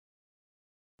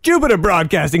Jupiter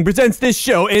Broadcasting presents this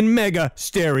show in mega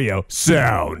stereo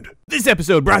sound. This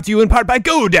episode brought to you in part by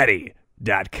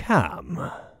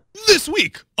GoDaddy.com. This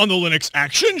week on the Linux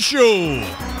Action Show,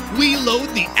 we load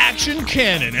the Action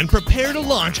Cannon and prepare to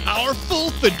launch our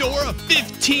full Fedora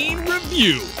 15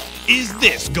 review. Is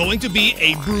this going to be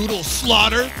a brutal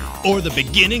slaughter or the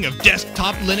beginning of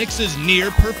desktop Linux's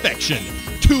near perfection?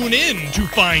 Tune in to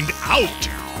find out.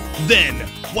 Then,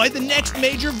 why the next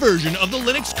major version of the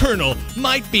Linux kernel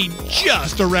might be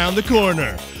just around the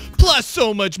corner. Plus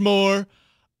so much more.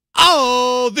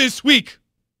 All this week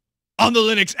on the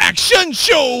Linux Action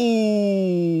Show.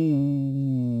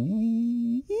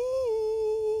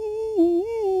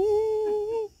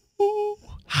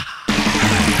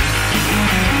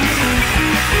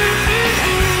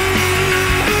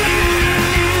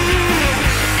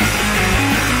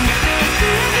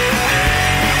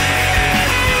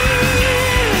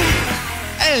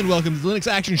 And welcome to the Linux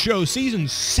Action Show, Season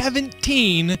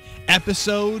 17,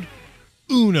 Episode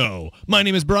Uno. My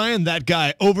name is Brian. That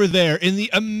guy over there in the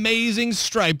amazing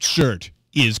striped shirt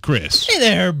is Chris. Hey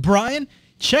there, Brian.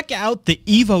 Check out the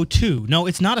Evo 2. No,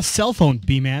 it's not a cell phone,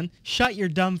 B-Man. Shut your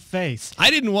dumb face.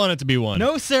 I didn't want it to be one.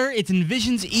 No, sir. It's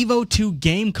Envision's Evo 2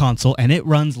 game console, and it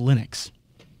runs Linux.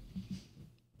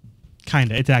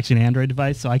 Kinda. It's actually an Android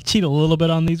device, so I cheat a little bit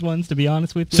on these ones, to be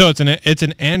honest with you. So it's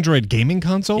an Android gaming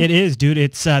console? It is, dude.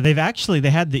 It's they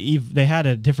had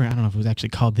a different, I don't know if it was actually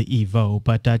called the Evo,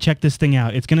 but check this thing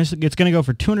out. It's gonna go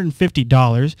for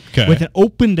 $250 with an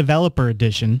open developer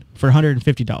edition for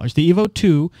 $150. The Evo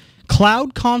 2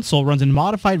 Cloud Console runs a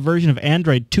modified version of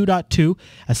Android 2.2,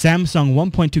 a Samsung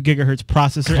 1.2 gigahertz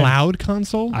processor. Cloud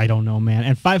Console? I don't know, man.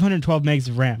 And 512 megs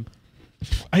of RAM.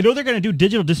 I know they're going to do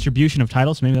digital distribution of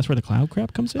titles, so maybe that's where the cloud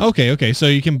crap comes in. Okay. So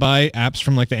you can buy apps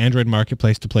from like the Android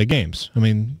marketplace to play games. I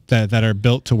mean, that are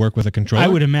built to work with a controller? I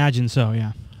would imagine so,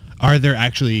 yeah. Are there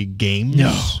actually games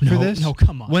for this? No,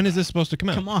 come on. When is this supposed to come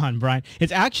out? Come on, Brian.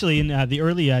 It's actually in the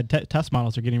early test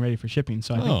models are getting ready for shipping,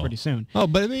 so I think pretty soon. Oh,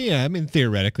 but yeah, I mean,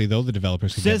 theoretically, though, the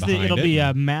developers can get behind it. Says that it'll be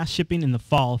mass shipping in the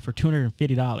fall for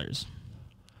 $250.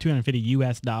 $250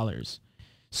 US.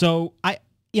 So I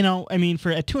mean,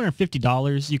 for at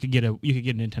 $250, you could get a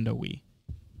Nintendo Wii,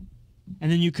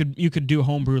 and then you could do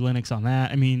homebrew Linux on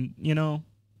that. I mean,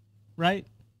 right?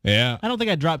 Yeah. I don't think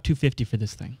I'd drop $250 for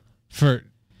this thing. For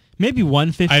maybe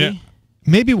 $150.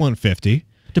 Maybe $150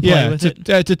 to play with it.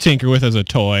 To tinker with as a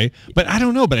toy. But I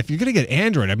don't know. But if you're gonna get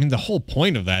Android, I mean, the whole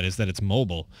point of that is that it's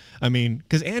mobile. I mean,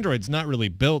 because Android's not really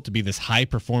built to be this high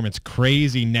performance,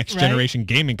 crazy next generation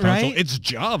gaming console. Right? It's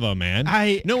Java, man.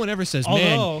 No one ever says,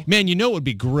 man, it would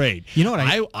be great. You know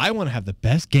what? I want to have the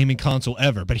best gaming console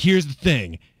ever. But here's the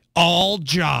thing. All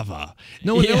Java.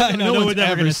 No one's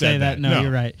ever going to say that. No,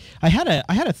 you're right. I had a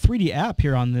 3D app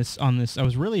here on this. I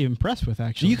was really impressed with,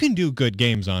 actually. You can do good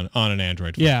games on an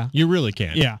Android phone. Yeah. You really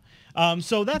can. Yeah.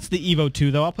 So that's the Evo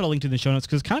 2, though. I'll put a link to the show notes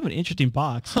because it's kind of an interesting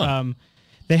box. Huh.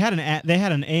 They had an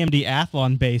AMD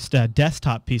Athlon-based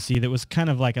desktop PC that was kind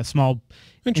of like a small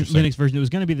Linux version. It was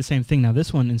going to be the same thing. Now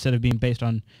this one, instead of being based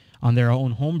on their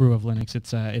own homebrew of Linux,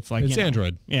 it's like it's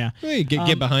Android. Yeah, well, you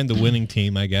get behind the winning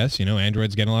team, I guess.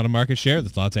 Android's getting a lot of market share.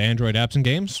 There's lots of Android apps and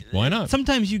games. Why not?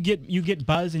 Sometimes you get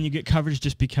buzz and you get coverage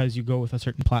just because you go with a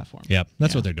certain platform. Yeah,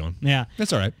 that's what they're doing. Yeah,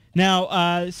 that's all right.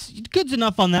 Now, good's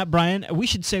enough on that, Brian. We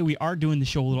should say we are doing the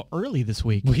show a little early this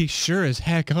week. We sure as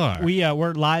heck are.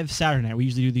 We're live Saturday night. We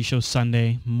usually do these shows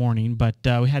Sunday morning, but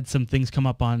we had some things come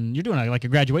up on. You're doing like a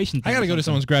graduation thing. I got to go to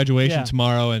someone's graduation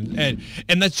tomorrow, and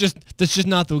that's just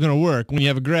not going to work when you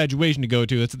have a graduation to go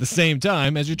to. It's at the same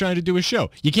time as you're trying to do a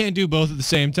show. You can't do both at the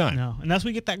same time. No, and that's when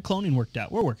we get that cloning worked out.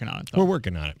 We're working on it, though. We're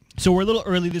working on it. So we're a little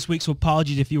early this week, so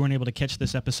apologies if you weren't able to catch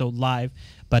this episode live,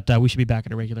 but we should be back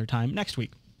at a regular time next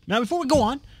week. Now, before we go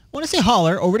on, I want to say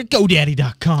holler over to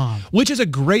GoDaddy.com. Which is a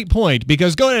great point,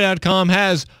 because GoDaddy.com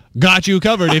has got you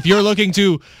covered if you're looking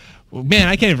to... Man,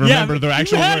 I can't even remember the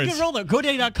actual words.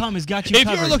 GoDaddy.com has got you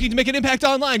covered. If you're looking to make an impact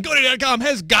online, GoDaddy.com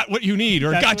has got what you need,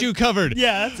 or got you covered.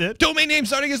 Yeah, that's it. Domain names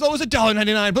starting as low as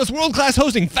 $1.99, plus world-class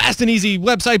hosting, fast and easy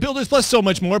website builders, plus so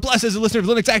much more. Plus, as a listener of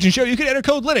the Linux Action Show, you can enter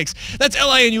code Linux. That's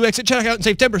LINUX at checkout and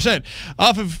save 10%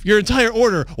 off of your entire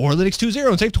order, or Linux20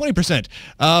 and save 20%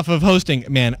 off of hosting.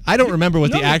 Man, I don't remember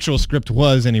what the actual script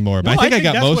was anymore, but I think I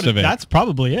got most of it. That's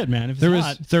probably it, man. If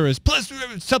there was plus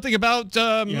something about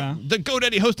the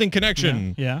GoDaddy hosting connection.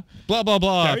 Yeah. Blah, blah,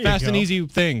 blah. Fast and easy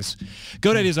things.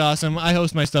 GoDaddy is awesome. I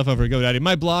host my stuff over at GoDaddy.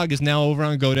 My blog is now over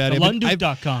on GoDaddy.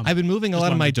 Lunduke.com. I've been moving a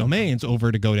lot of my domains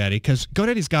over to GoDaddy because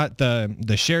GoDaddy's got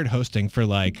the shared hosting for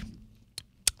like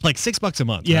 $6 a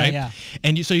month, right? Yeah.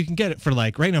 And so you can get it for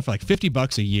right now for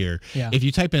 $50 a year. Yeah. If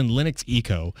you type in Linux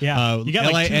Eco, you got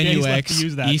 2 days left to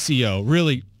use that. ECO,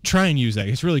 really try and use that.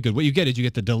 It's really good. What you get is you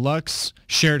get the deluxe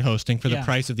shared hosting for the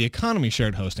price of the economy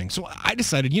shared hosting. So I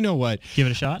decided, you know what? Give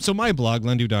it a shot. So my blog,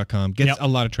 lendu.com, gets a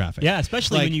lot of traffic. Yeah,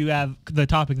 especially when you have the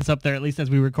topic that's up there, at least as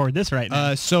we record this right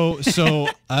now.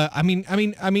 I mean,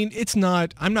 it's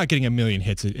not. I'm not getting 1 million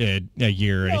hits a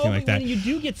year or anything like that. When you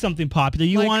do get something popular,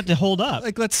 you want it to hold up.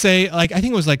 Like, let's say, I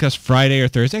think it was like us Friday or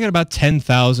Thursday. I got about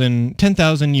 10,000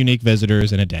 unique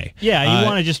visitors in a day. Yeah, you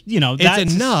want to just,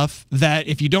 it's enough that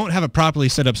if you don't have a properly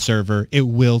set up server, it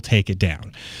will take it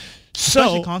down.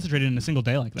 Especially concentrated in a single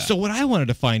day like that. So what I wanted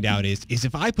to find out is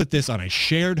if I put this on a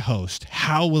shared host,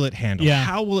 how will it handle? Yeah.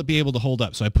 How will it be able to hold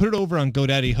up? So I put it over on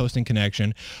GoDaddy Hosting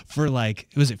Connection for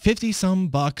was it $50-some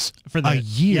for a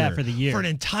year? Yeah, for the year. For an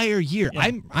entire year.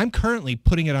 Yeah. I'm currently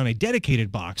putting it on a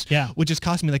dedicated box, which is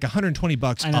costing me like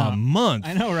 $120 a month.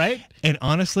 I know, right? And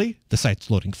honestly, the site's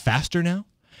loading faster now.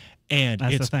 And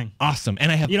that's it's the thing. Awesome.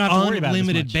 And I have, you don't have to worry about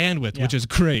unlimited bandwidth, which is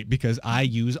great because I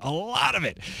use a lot of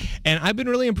it. And I've been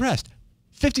really impressed.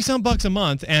 $50-some a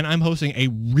month, and I'm hosting a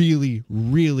really,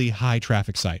 really high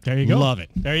traffic site. There you go. Love it.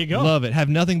 There you go. Love it. Have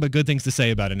nothing but good things to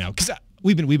say about it now. Because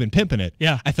we've been pimping it.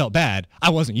 Yeah. I felt bad. I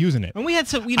wasn't using it. And we had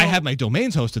some. I have my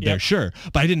domains hosted there, sure,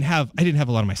 but I didn't have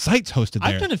a lot of my sites hosted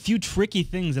there. I've done a few tricky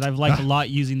things that I've liked a lot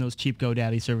using those cheap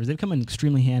GoDaddy servers. They've come in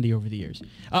extremely handy over the years.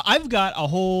 I've got a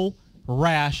whole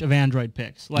rash of Android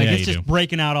pics. It's just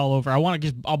breaking out all over.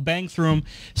 I'll bang through them,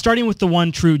 starting with the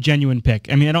one true genuine pic.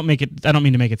 I mean, I don't mean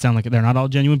to make it sound like they're not all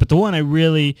genuine, but the one I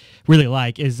really, really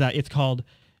like is it's called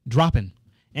Droppin'.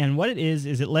 And what it is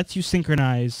it lets you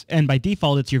synchronize, and by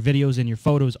default, it's your videos and your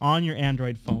photos on your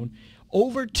Android phone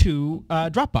over to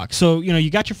Dropbox. So,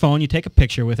 you got your phone, you take a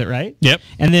picture with it, right? Yep.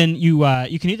 And then you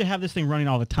can either have this thing running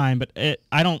all the time, but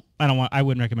I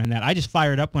wouldn't recommend that. I just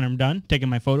fire it up when I'm done taking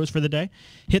my photos for the day.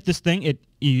 Hit this thing,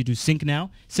 you do sync now,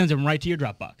 sends them right to your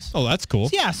Dropbox. Oh, that's cool.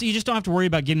 So, so you just don't have to worry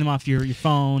about getting them off your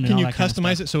phone. Can you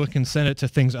customize it so it can send it to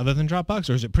things other than Dropbox,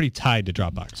 or is it pretty tied to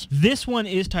Dropbox? This one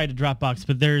is tied to Dropbox,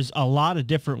 but there's a lot of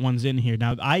different ones in here.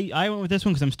 Now, I went with this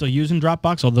one because I'm still using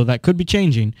Dropbox, although that could be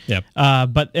changing. Yep.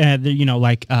 But what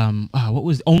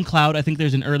was OwnCloud? I think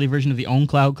there's an early version of the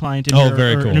OwnCloud client in here.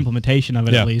 Very cool. An implementation of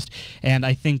it at least. And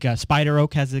I think Spider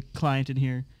Oak has a client in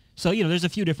here. So, there's a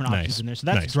few different options in there. So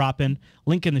that's Drop-In.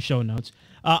 Link in the show notes.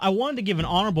 I wanted to give an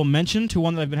honorable mention to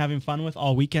one that I've been having fun with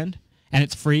all weekend, and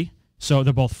it's free. So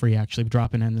they're both free, actually,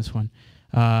 Drop-In and this one.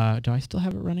 Do I still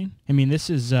have it running? I mean, this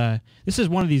is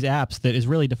one of these apps that is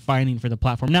really defining for the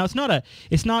platform. Now, it's not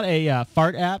a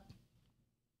fart app.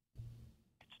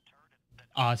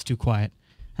 Oh, it's too quiet.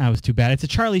 That was too bad. It's a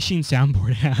Charlie Sheen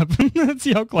soundboard app.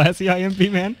 See how classy I am,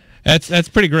 man? That's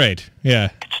pretty great. Yeah.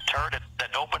 It's a turd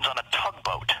that opens on a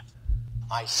tugboat.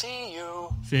 I see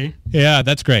you. See? Yeah,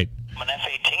 that's great. I'm an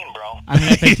F-18, bro. I'm an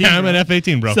F-18. I'm an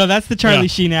F-18, bro. So that's the Charlie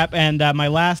Sheen app, and my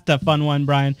last fun one,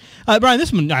 Brian. Brian,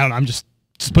 this one, I don't know, I'm just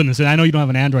putting this in. I know you don't have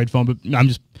an Android phone, but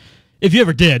if you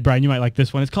ever did, Brian, you might like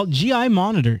this one. It's called GI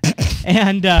Monitor,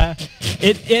 and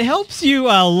it helps you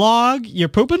log your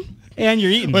pooping and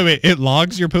your eating. Wait, it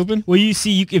logs your pooping? Well, you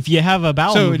see, if you have a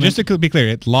bowel movement. Just to be clear,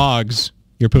 it logs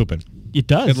your pooping. It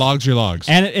does. It logs your logs.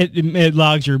 And it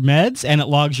logs your meds, and it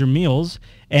logs your meals,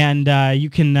 and you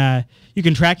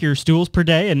can track your stools per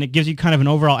day, and it gives you kind of an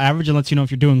overall average and lets you know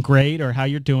if you're doing great or how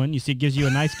you're doing. You see, it gives you a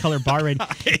nice color bar rating.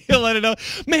 He'll let it know,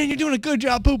 man, you're doing a good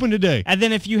job pooping today. And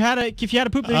then if you had a poop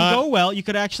that didn't go well, you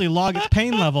could actually log its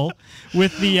pain level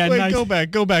with the nice. Go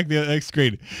back the next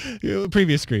screen,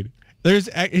 previous screen.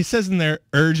 It says in there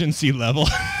urgency level.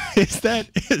 Is that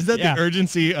the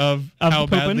urgency of how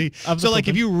badly? So like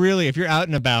if you're out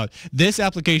and about, this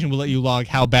application will let you log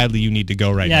how badly you need to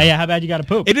go now. Yeah, how bad you got to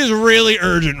poop. It is really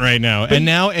urgent right now. And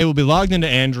now it will be logged into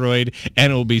Android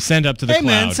and it will be sent up to the cloud. Hey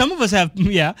man, some of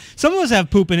us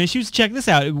have pooping issues. Check this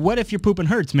out. What if your pooping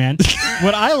hurts, man?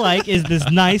 What I like is this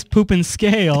nice pooping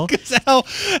scale. Because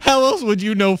how else would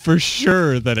you know for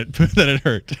sure that it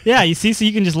hurt? Yeah, you see, so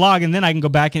you can just log and then I can go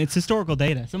back and it's historical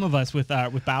data. Some of us with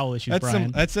bowel issues,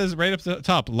 Brian. That says right up the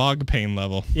top, log pain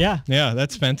level. Yeah. Yeah,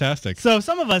 that's fantastic. So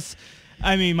some of us,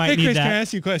 might need that. Hey, Chris, can I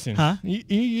ask you a question? Huh? You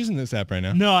using this app right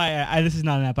now? No, this is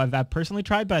not an app I've personally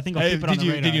tried, but I think I'll keep it on the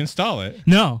radar. Did you install it?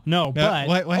 No,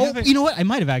 but... you know what? I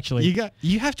might have actually.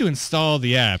 You have to install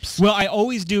the apps. Well, I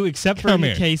always do, except for in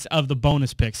the case of the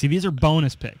bonus picks. See, these are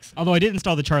bonus picks. Although I did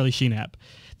install the Charlie Sheen app.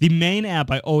 The main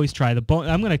app I always try. I'm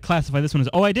going to classify this one as,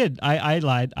 I did. I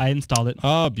lied. I installed it.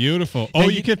 Oh, beautiful. Oh,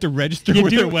 you have to register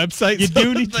with their website? You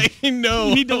do need to. You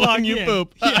need to log in.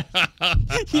 Poop. Yeah.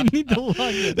 You need to log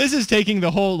in. This is taking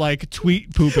the whole,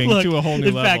 tweet pooping to a whole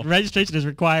new level. In fact, registration is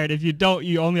required. If you don't,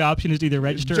 your only option is to either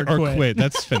register or quit.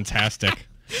 That's fantastic.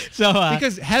 So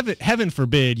because heaven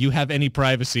forbid you have any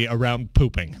privacy around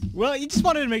pooping. well, you just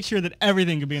wanted to make sure that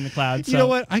everything could be in the cloud. So. You know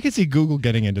what? I could see Google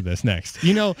getting into this next.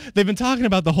 You know, they've been talking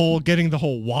about getting the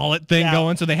whole wallet thing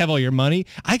going, so they have all your money.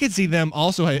 I could see them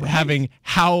also having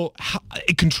how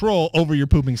control over your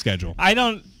pooping schedule.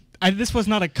 This was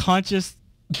not a conscious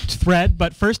thread,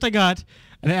 but first I got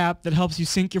an app that helps you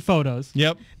sync your photos.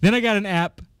 Yep. Then I got an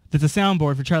app that's a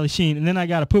soundboard for Charlie Sheen, and then I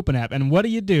got a pooping app. And what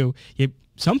do?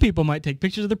 Some people might take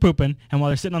pictures of their pooping, and while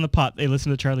they're sitting on the pot, they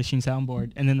listen to Charlie Sheen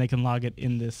soundboard, and then they can log it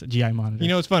in this GI monitor. You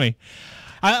know, it's funny.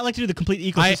 I like to do the complete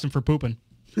ecosystem for pooping.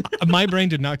 My brain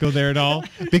did not go there at all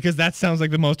because that sounds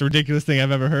like the most ridiculous thing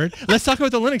I've ever heard. Let's talk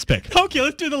about the Linux pick. Okay,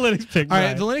 let's do the Linux pick. All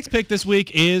right, the Linux pick this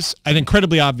week is an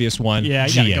incredibly obvious one. Yeah,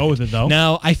 you gotta go with it, though.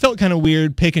 Now, I felt kind of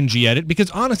weird picking gedit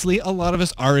because, honestly, a lot of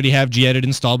us already have gedit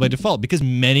installed by default because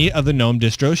many of the GNOME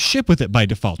distros ship with it by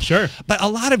default. Sure. But a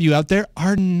lot of you out there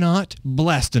are not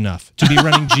blessed enough to be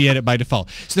running gedit by default.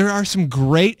 So there are some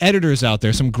great editors out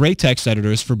there, some great text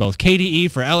editors for both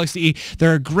KDE, for LXDE.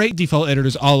 There are great default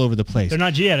editors all over the place. They're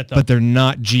not gedit, though. But they're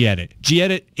not gedit.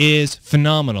 Gedit is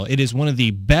phenomenal. It is one of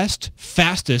the best,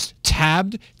 fastest,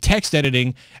 tabbed text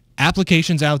editing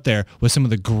applications out there with some of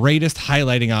the greatest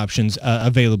highlighting options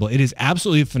available. It is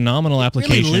absolutely a phenomenal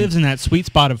application. It really lives in that sweet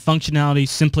spot of functionality,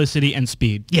 simplicity, and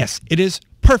speed. Yes, it is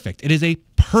perfect. It is a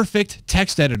perfect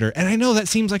text editor. And I know that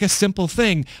seems like a simple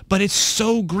thing, but it's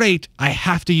so great, I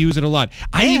have to use it a lot.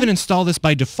 I even install this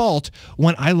by default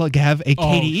when I have a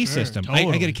KDE system.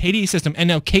 Totally. I get a KDE system, and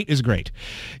now Kate is great.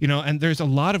 You know, and there's a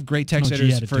lot of great text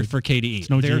editors for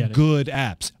KDE. They're good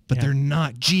apps, but they're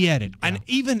not gedit. And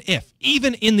even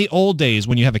in the old days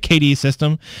when you have a KDE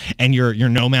system and your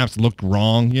GNOME apps looked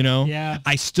wrong, you know,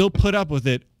 I still put up with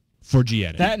it for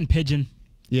gedit. That and Pigeon.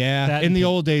 Yeah, in the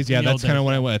old days, that's kind of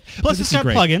what I went with. Plus, it's got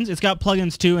plugins. It's got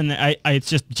plugins too, and it's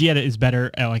just gedit is better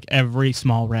at like every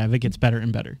small rev. It gets better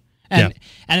and better. And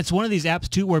it's one of these apps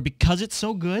too where because it's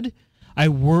so good, I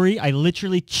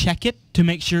literally check it to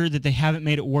make sure that they haven't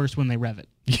made it worse when they rev it.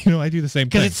 You know, I do the same thing.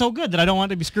 Because it's so good that I don't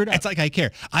want it to be screwed up. It's like I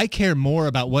care. I care more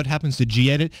about what happens to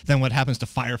gedit than what happens to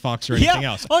Firefox or anything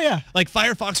else. Oh, yeah. Like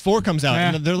Firefox 4 comes out,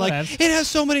 and they're like, it has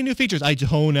so many new features. I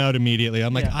tone out immediately.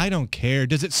 I'm like, I don't care.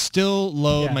 Does it still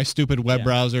load my stupid web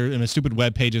browser and a stupid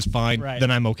web page is fine? Then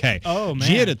I'm okay. Oh, man.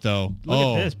 Gedit, though.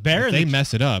 Look at this. Bear if they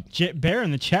mess it up. Bear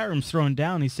in the chat room's throwing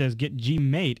down. He says, get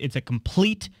Gmate. It's a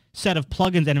complete set of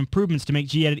plugins and improvements to make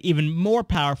gedit even more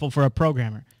powerful for a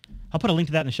programmer. I'll put a link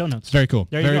to that in the show notes. Very cool.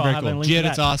 There you go. Very cool.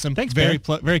 Gedit's awesome. Thanks, very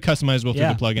customizable through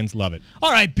the plugins. Love it.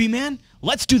 All right, B-Man,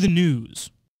 let's do the news.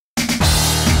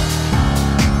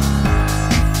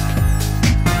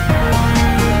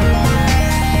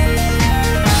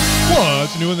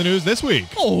 What's new in the news this week?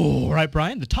 All right,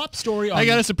 Brian, the top story on... I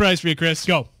got a surprise for you, Chris.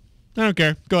 Go. I don't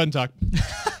care. Go ahead and talk.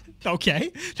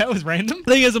 Okay. That was random.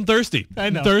 The thing is, I'm thirsty. I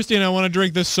know. I'm thirsty and I want to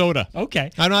drink this soda.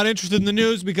 Okay. I'm not interested in the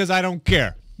news because I don't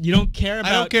care. You don't care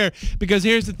about... I don't care because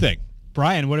here's the thing.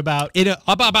 Brian, what about... In a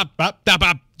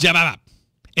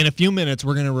few minutes,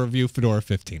 we're going to review Fedora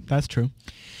 15. That's true.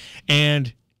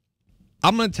 And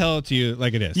I'm going to tell it to you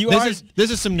like it is.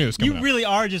 This is some news coming up. You really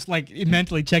are just like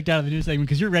mentally checked out of the news segment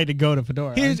because you're ready to go to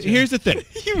Fedora. Here's the thing.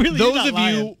 Those of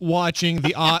you watching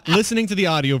listening to the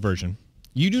audio version,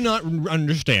 you do not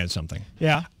understand something.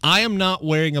 Yeah. I am not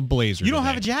wearing a blazer. You don't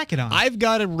have a jacket on. I've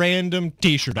got a random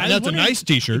T-shirt. That's a nice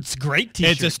T-shirt. It's a great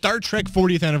T-shirt. It's a Star Trek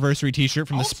 40th anniversary T-shirt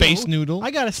from the Space Noodle.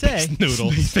 I gotta say,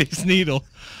 Space Needle.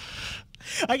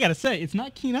 I gotta say, it's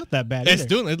not keying out that bad.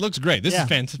 It looks great. This is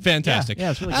fantastic.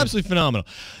 Yeah, it's really absolutely phenomenal.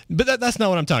 But that's not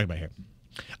what I'm talking about here.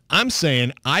 I'm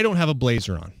saying I don't have a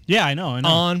blazer on. Yeah, I know.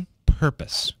 On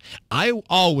purpose. I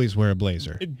always wear a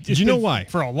blazer. Do you know why?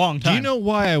 For a long time. Do you know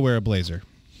why I wear a blazer?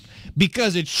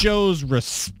 Because it shows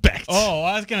respect. Oh,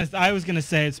 I was gonna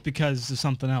say it's because of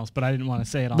something else, but I didn't want to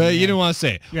say it on But you didn't want to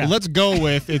say it. Yeah. Well, let's go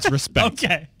with it's respect.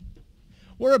 Okay.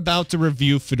 We're about to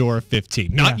review Fedora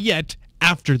 15. Not yet,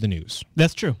 after the news.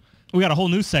 That's true. We got a whole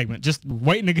news segment just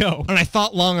waiting to go. And I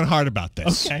thought long and hard about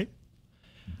this. Okay.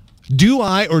 Do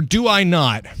I or do I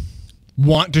not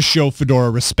want to show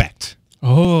Fedora respect?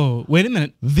 Oh, wait a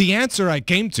minute. The answer I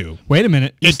came to, wait a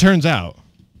minute. It turns out,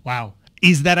 wow,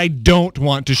 is that I don't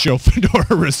want to show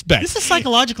Fedora respect. This is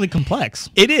psychologically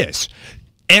complex. It is.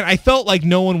 And I felt like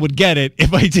no one would get it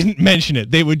if I didn't mention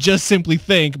it. They would just simply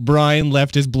think Brian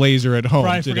left his blazer at home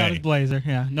Brian today. forgot his blazer.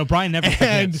 Yeah. No, Brian never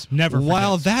forgets. Never forgets.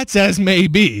 While that's as may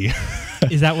be...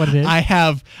 Is that what it is? I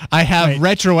have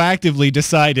retroactively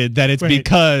decided that it's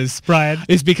because Brian.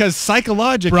 It's because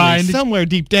psychologically, somewhere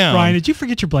deep down. Brian, did you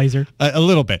forget your blazer? A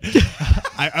little bit.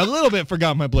 I a little bit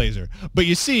forgot my blazer. But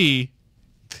you see,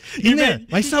 In there,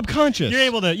 my subconscious. You're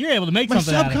able to make my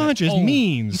something out of it. subconscious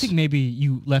means. You think maybe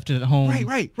you left it at home?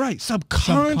 Right.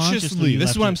 Subconsciously.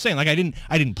 This is what I'm saying. Like I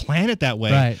didn't plan it that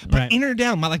way. But inner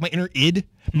down, my inner id,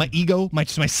 my ego, my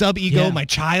sub-ego, my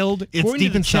child, it's According deep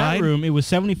to the inside. Chat room, it was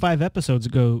 75 episodes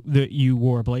ago that you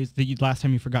wore a blazer. Last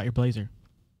time you forgot your blazer.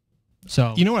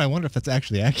 So you know what? I wonder if that's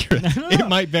actually accurate. It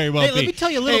might very well be. Let me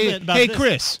tell you a little bit about this. Hey,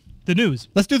 Chris. The news.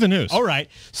 Let's do the news. All right.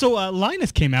 So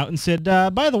Linus came out and said,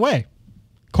 by the way,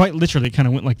 quite literally kind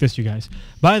of went like this, you guys.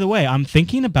 By the way, I'm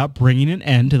thinking about bringing an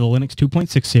end to the Linux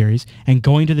 2.6 series and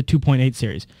going to the 2.8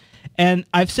 series. And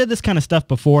I've said this kind of stuff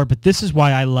before, but this is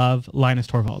why I love Linus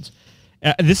Torvalds.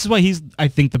 This is why he's, I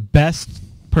think, the best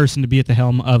person to be at the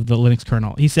helm of the Linux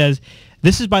kernel. He says,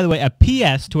 this is, by the way, a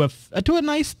PS to a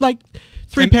nice, like,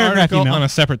 3-paragraph email. On a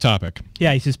separate topic.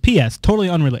 Yeah, he says, PS, totally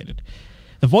unrelated.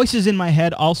 The voices in my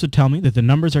head also tell me that the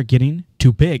numbers are getting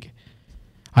too big.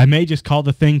 I may just call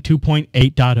the thing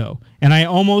 2.8.0, and I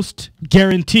almost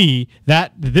guarantee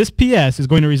that this PS is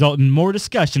going to result in more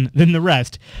discussion than the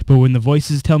rest, but when the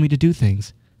voices tell me to do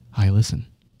things, I listen.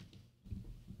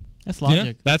 That's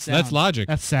logic. Yeah, that's logic.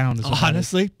 That's sound.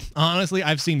 Honestly,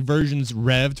 I've seen versions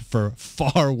revved for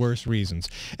far worse reasons.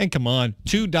 And come on,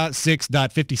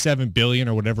 2.6.57 billion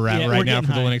or whatever right now for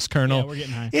the Linux kernel. Yeah, we're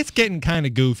getting high. It's getting kind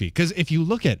of goofy because if you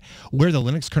look at where the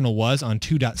Linux kernel was on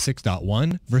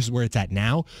 2.6.1 versus where it's at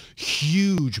now,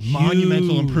 huge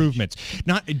monumental improvements.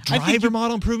 Not driver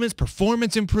model improvements,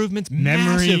 performance improvements,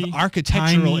 memory, massive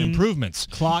architectural improvements.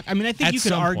 Clock. I mean, I think you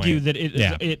could argue that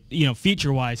it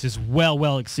feature-wise is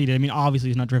well exceeded. I mean, obviously,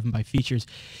 it's not driven by features.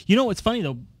 You know what's funny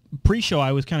though? Pre-show,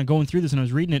 I was kind of going through this and I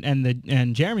was reading it,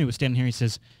 and Jeremy was standing here. He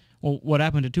says, "Well, what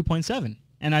happened to 2.7?"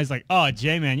 And I was like, "Oh,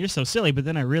 Jay, man, you're so silly." But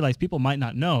then I realized people might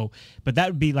not know, but that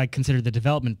would be like considered the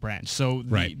development branch. So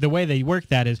the way they work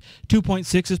that is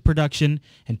 2.6 is production,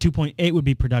 and 2.8 would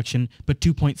be production, but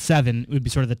 2.7 would be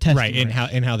sort of the testing. Right,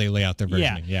 and how they lay out their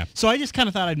versioning. Yeah. So I just kind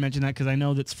of thought I'd mention that because I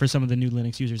know that's for some of the new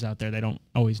Linux users out there, they don't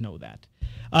always know that.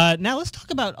 Now let's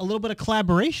talk about a little bit of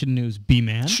collaboration news,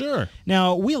 B-Man. Sure.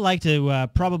 Now, we like to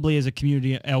probably as a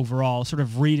community overall sort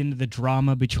of read into the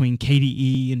drama between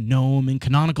KDE and GNOME and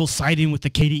Canonical siding with the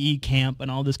KDE camp and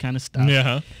all this kind of stuff.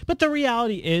 Yeah. But the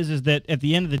reality is that at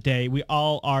the end of the day, we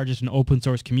all are just an open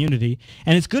source community,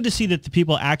 and it's good to see that the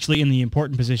people actually in the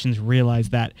important positions realize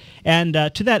that. And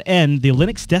to that end, the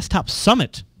Linux Desktop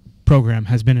Summit program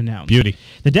has been announced. Beauty.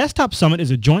 The Desktop Summit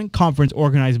is a joint conference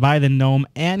organized by the GNOME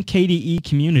and KDE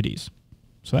communities.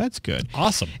 So that's good.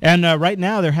 Awesome. And right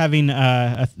now they're having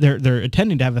they're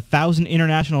intending to have 1,000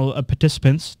 international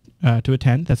participants to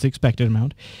attend. That's the expected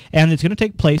amount. And it's going to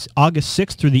take place August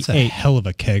 6th through the 8th. That's a hell of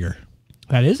a kegger.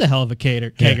 That is a hell of a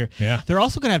kegger. Yeah. They're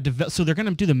also going to have so they're going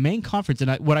to do the main conference,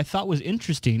 and what I thought was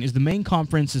interesting is the main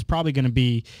conference is probably going to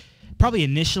be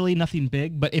initially nothing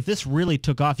big, but if this really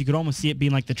took off, you could almost see it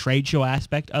being like the trade show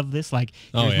aspect of this. Like,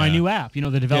 here's my new app. You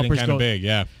know, the developers kind of big,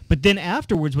 yeah. But then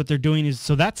afterwards, what they're doing is,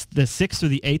 so that's the 6th through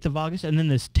the 8th of August, and then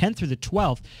this 10th through the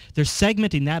 12th, they're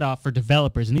segmenting that off for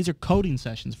developers, and these are coding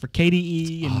sessions for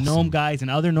KDE and GNOME guys and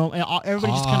other GNOME.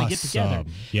 Everybody just kind of get together,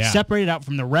 separated out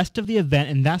from the rest of the event,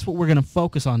 and that's what we're going to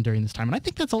focus on during this time. And I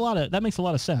think that makes a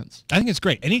lot of sense. I think it's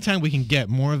great. Anytime we can get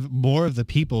more of the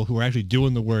people who are actually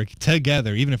doing the work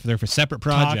together, even if they're for separate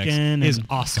projects, is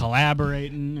awesome.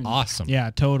 Collaborating. Awesome. Yeah,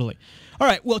 totally. All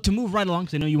right, well, to move right along,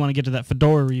 because I know you want to get to that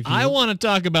Fedora review. I want to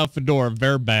talk about Fedora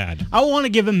very bad. I want to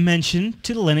give a mention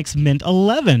to Linux Mint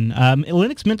 11.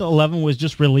 Linux Mint 11 was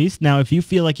just released. Now, if you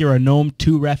feel like you're a GNOME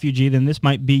 2 refugee, then this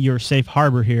might be your safe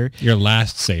harbor here. Your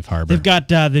last safe harbor. They've got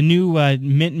the new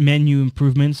Mint menu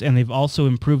improvements, and they've also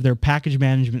improved their package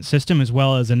management system, as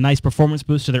well as a nice performance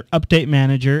boost to their update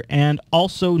manager, and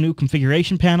also new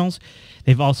configuration panels.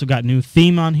 They've also got new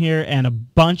theme on here and a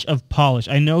bunch of polish.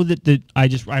 I know that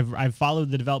I've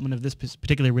followed the development of this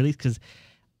particular release because,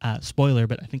 spoiler,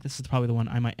 but I think this is probably the one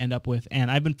I might end up with. And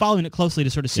I've been following it closely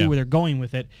to sort of see where they're going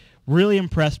with it. Really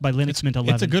impressed by Linux Mint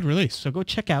 11. It's a good release. So go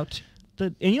check out.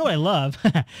 And you know what I love?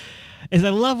 is I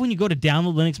love when you go to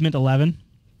download Linux Mint 11.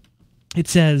 It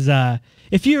says,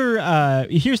 if you're,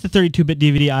 here's the 32-bit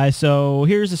DVD ISO,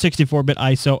 here's the 64-bit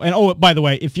ISO. And oh, by the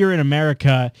way, if you're in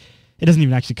America, it doesn't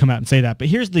even actually come out and say that, but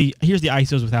here's the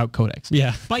ISOs without codecs.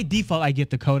 Yeah. By default, I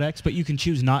get the codecs, but you can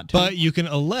choose not to. But you can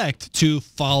elect to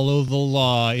follow the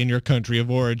law in your country of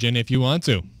origin if you want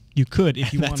to. You could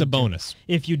if you wanted to. That's a bonus.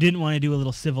 If you didn't want to do a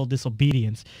little civil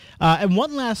disobedience. And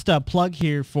one last plug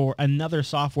here for another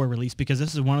software release, because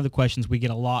this is one of the questions we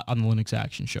get a lot on the Linux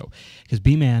Action Show. Because,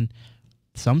 B-Man,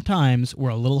 sometimes we're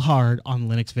a little hard on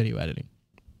Linux video editing.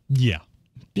 Yeah.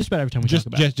 Just about every time we talk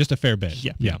about it. Just a fair bit.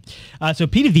 Yeah. So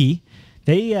P2V,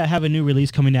 They have a new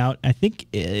release coming out. I think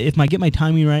if I get my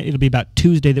timing right, it'll be about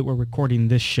Tuesday that we're recording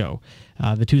this show,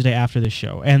 the Tuesday after this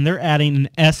show. And they're adding an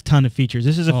S-ton of features.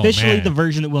 This is officially the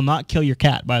version that will not kill your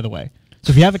cat, by the way. So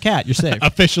if you have a cat, you're safe.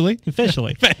 Officially?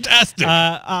 Officially. Fantastic.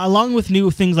 Along with new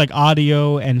things like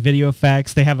audio and video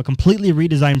effects, they have a completely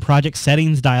redesigned project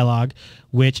settings dialog,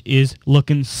 which is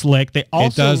looking slick. It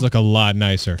does look a lot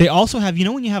nicer. They also have,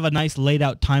 when you have a nice laid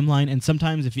out timeline, and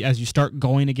sometimes as you start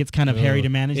going, it gets kind of hairy to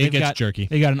manage. It gets jerky.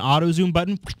 They got an auto zoom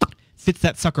button, fits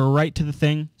that sucker right to the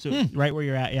thing, so right where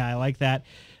you're at. Yeah, I like that.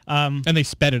 And they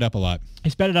sped it up a lot.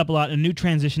 They sped it up a lot, and new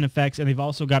transition effects, and they've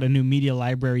also got a new media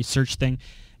library search thing.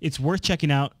 It's worth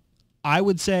checking out. I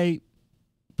would say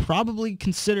probably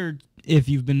consider, if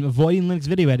you've been avoiding Linux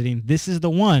video editing, this is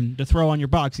the one to throw on your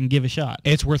box and give a shot.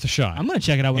 It's worth a shot. I'm going to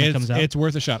check it out when it comes out. It's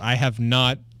worth a shot. I have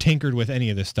not tinkered with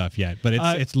any of this stuff yet, but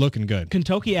it's looking good.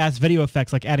 Kentucky asks video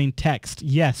effects like adding text.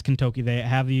 Yes, Kentucky, they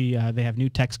have new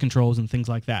text controls and things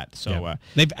like that. So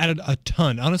they've added a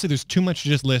ton. Honestly, there's too much to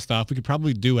just list off. We could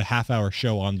probably do a half-hour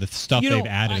show on the stuff they've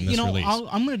added in this release.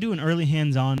 I'm going to do an early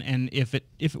hands-on, and if it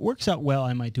works out well,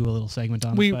 I might do a little segment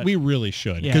on it. We really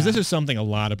should, because this is something a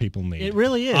lot of people need. It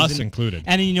really is, us included.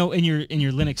 And in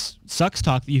your Linux Sucks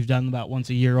talk that you've done about once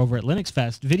a year over at Linux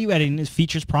Fest, video editing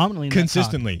features prominently in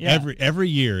consistently that talk. Every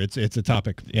year. It's a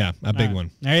topic. Yeah, a big one.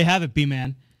 There you have it,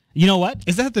 B-Man. You know what?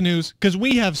 Is that the news? Because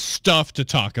we have stuff to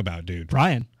talk about, dude.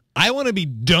 Brian. I want to be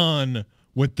done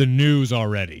with the news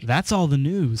already. That's all the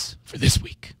news for this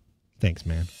week. Thanks,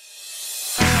 man.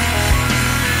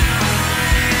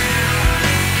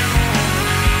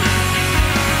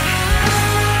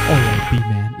 All right,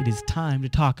 B-Man. It is time to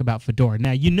talk about Fedora.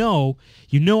 Now, you know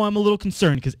I'm a little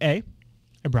concerned because, A,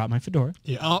 I brought my Fedora.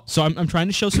 Yeah. So I'm trying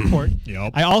to show support.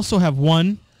 Yep. I also have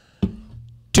 1,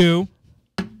 2,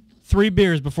 3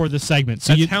 beers before this segment.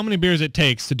 So that's how many beers it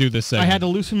takes to do this segment. I had to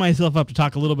loosen myself up to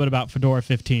talk a little bit about Fedora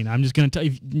 15. I'm just going to tell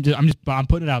you, I'm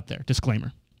putting it out there.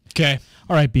 Disclaimer. Okay.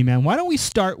 All right, B-Man. Why don't we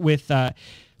start with,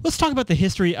 let's talk about the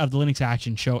history of the Linux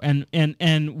Action Show,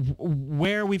 and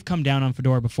where we've come down on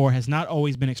Fedora before has not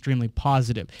always been extremely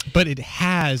positive. But it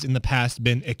has in the past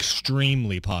been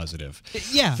extremely positive.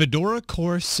 Yeah. Fedora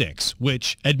Core 6,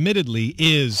 which admittedly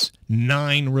is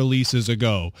 9 releases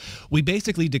ago, we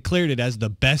basically declared it as the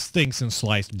best thing since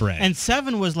sliced bread. And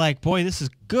 7 was like, boy, this is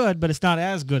good, but it's not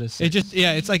as good as 6.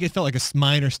 It's like it felt like a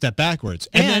minor step backwards.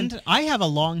 And then, I have a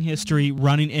long history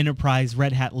running enterprise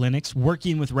Red Hat Linux,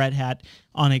 working with Red Hat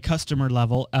on a customer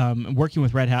level, working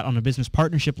with Red Hat on a business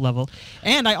partnership level,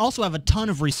 and I also have a ton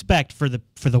of respect for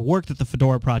the work that the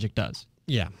Fedora project does.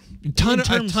 Yeah, a ton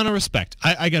of respect.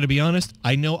 I got to be honest.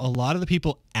 I know a lot of the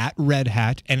people at Red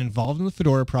Hat and involved in the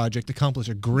Fedora project accomplish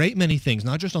a great many things,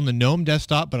 not just on the GNOME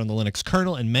desktop, but on the Linux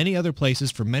kernel and many other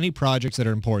places for many projects that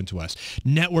are important to us.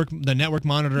 The network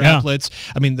monitor applets.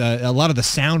 I mean, a lot of the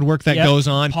sound work that goes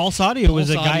on. Pulse Audio was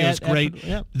a guy is great.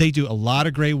 They do a lot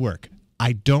of great work.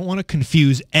 I don't want to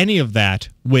confuse any of that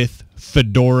with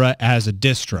Fedora as a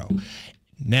distro.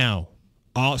 Now,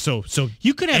 so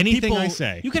you could have anything people, I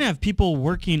say. You can have people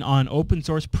working on open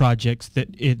source projects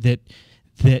that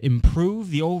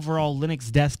improve the overall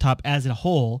Linux desktop as a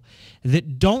whole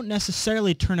that don't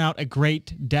necessarily turn out a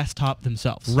great desktop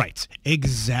themselves. Right.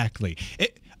 Exactly.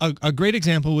 A great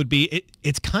example would be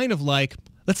it's kind of like,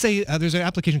 let's say there's an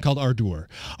application called Ardour.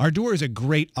 Ardour is a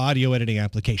great audio editing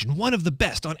application, one of the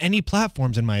best on any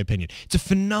platforms in my opinion. It's a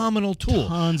phenomenal tool.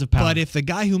 Tons of power. But if the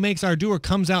guy who makes Ardour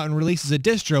comes out and releases a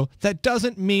distro, that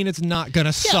doesn't mean it's not going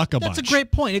to suck a bunch. That's a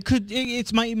great point.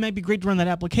 It might be great to run that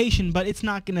application, but it's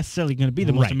not necessarily going to be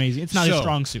the most amazing. It's not a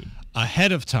strong suit.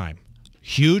 Ahead of time,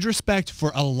 huge respect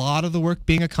for a lot of the work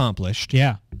being accomplished.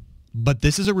 Yeah. But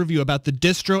this is a review about the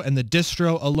distro and the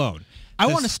distro alone. I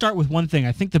want to start with one thing.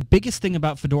 I think the biggest thing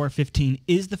about Fedora 15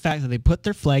 is the fact that they put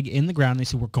their flag in the ground and they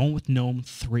said, we're going with GNOME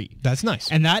 3. That's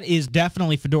nice. And that is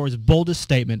definitely Fedora's boldest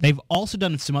statement. They've also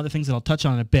done some other things that I'll touch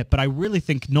on in a bit, but I really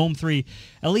think GNOME 3,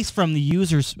 at least from the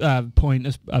user's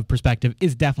point of perspective,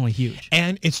 is definitely huge.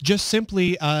 And it's just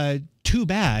simply too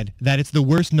bad that it's the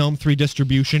worst GNOME 3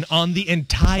 distribution on the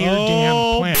entire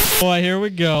damn planet. Boy, here we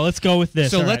go. Let's go with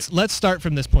this. So let's start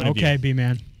from this point of view. Okay,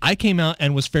 B-Man. I came out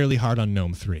and was fairly hard on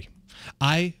GNOME 3.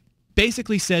 I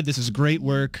basically said this is great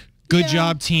work, good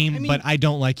job team, but I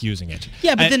don't like using it.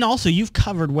 Yeah, but then also you've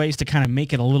covered ways to kind of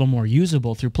make it a little more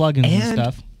usable through plugins and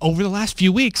stuff. over the last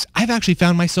few weeks, I've actually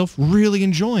found myself really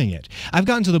enjoying it. I've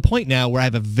gotten to the point now where I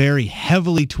have a very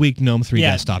heavily tweaked GNOME 3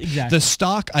 desktop. Exactly. The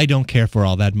stock I don't care for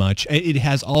all that much. It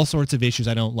has all sorts of issues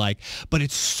I don't like, but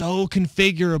it's so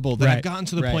configurable that I've gotten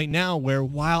to the point now where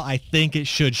while I think it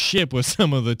should ship with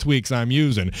some of the tweaks I'm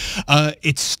using,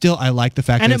 it's still, I like the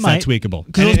fact that it's not tweakable.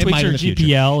 Because those tweaks are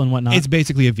GPL and whatnot. It's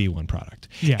basically a V1 product.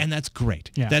 Yeah. And that's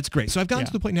great. Yeah. That's great. So I've gotten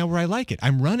to the point now where I like it.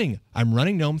 I'm running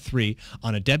GNOME 3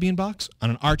 on a Debian box, on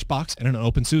an Arch box, and an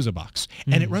OpenSUSE box.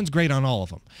 And it runs great on all of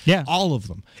them. Yeah. All of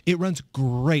them. It runs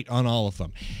great on all of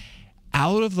them.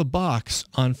 Out of the box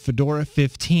on Fedora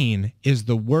 15 is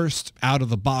the worst out of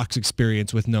the box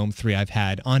experience with GNOME 3 I've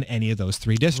had on any of those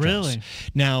 3 distros. Really?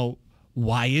 Now,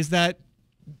 why is that?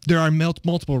 There are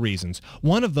multiple reasons.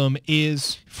 One of them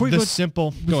is Before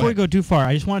we go too far,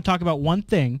 I just want to talk about one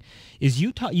thing. Is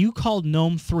you called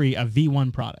GNOME 3 a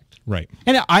V1 product. Right.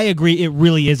 And I agree, it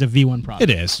really is a V1 product. It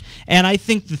is. And I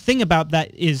think the thing about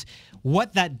that is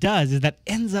what that does is that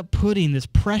ends up putting this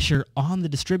pressure on the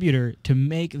distributor to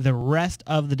make the rest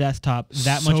of the desktop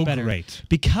that much better. Great.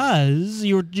 Because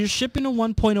you're shipping a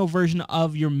 1.0 version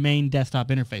of your main desktop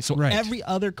interface. So every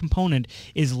other component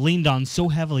is leaned on so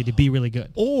heavily to be really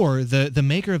good. Or the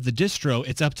maker of the distro,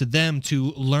 it's up to them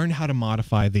to learn how to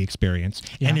modify the experience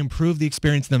and improve the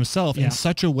experience themselves in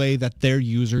such a way that their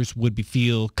users would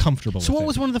feel comfortable with it. So what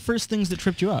was one of the first things that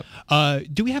tripped you up?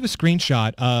 Do we have a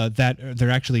screenshot that they're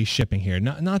actually shipping here?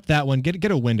 Not that one.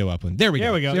 Get a window up one. There we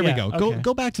go. There we go. Okay.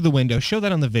 Go back to the window. Show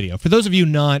that on the video. For those of you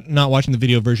not watching the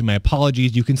video version, my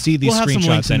apologies. You can see these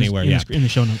screenshots anywhere. In the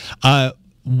show notes.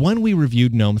 When we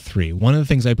reviewed GNOME 3, one of the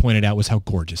things I pointed out was how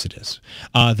gorgeous it is.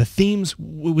 The themes,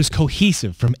 it was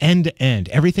cohesive from end to end.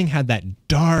 Everything had that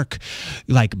dark,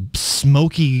 like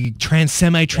smoky,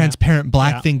 semi-transparent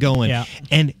black thing going. Yeah.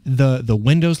 And the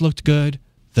windows looked good.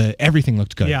 Everything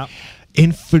looked good. Yeah.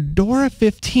 In Fedora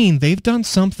 15, they've done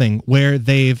something where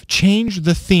they've changed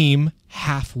the theme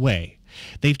halfway.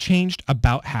 They've changed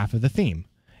about half of the theme.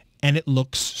 And it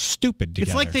looks stupid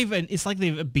together. It's like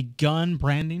they've begun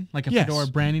branding, like a Fedora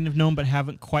branding of GNOME, but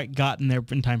haven't quite gotten there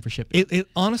in time for shipping. It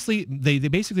honestly, they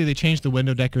basically changed the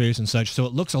window decorators and such, so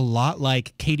it looks a lot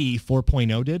like KDE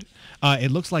 4.0 did.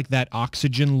 It looks like that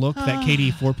Oxygen look that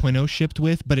KDE 4.0 shipped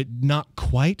with, but not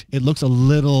quite. It looks a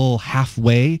little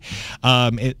halfway.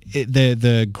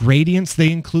 The gradients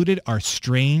they included are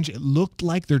strange. It looked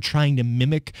like they're trying to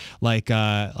mimic like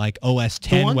OS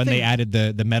 10 when they added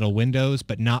the metal windows,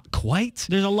 but not quite.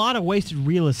 There's a lot of wasted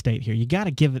real estate here. You got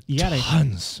to give it.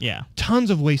 Tons. Yeah. Tons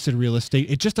of wasted real estate.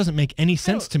 It just doesn't make any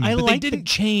sense to me. But they didn't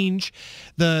change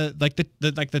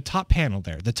the top panel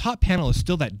there. The top panel is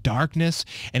still that darkness,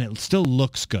 and it still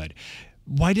looks good.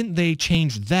 Why didn't they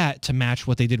change that to match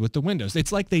what they did with the windows?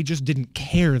 It's like they just didn't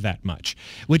care that much,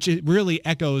 which it really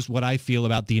echoes what I feel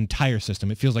about the entire system.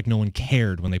 It feels like no one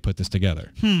cared when they put this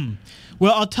together.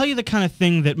 Well, I'll tell you the kind of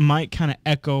thing that might kind of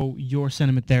echo your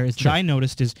sentiment there is that I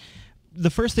noticed is the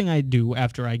first thing I do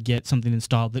after I get something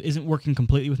installed that isn't working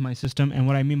completely with my system, and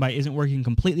what I mean by isn't working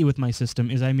completely with my system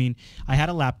is I had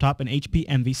a laptop, an HP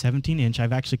Envy 17-inch.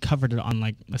 I've actually covered it on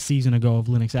like a season ago of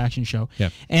Linux Action Show. Yeah.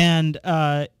 And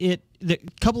a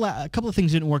couple of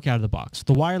things didn't work out of the box.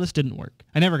 The wireless didn't work.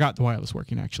 I never got the wireless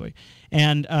working, actually.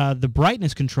 And the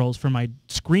brightness controls for my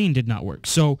screen did not work.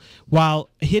 So while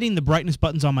hitting the brightness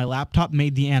buttons on my laptop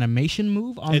made the animation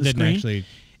move on the screen,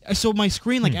 so my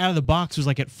screen, like out of the box, was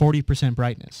like at 40%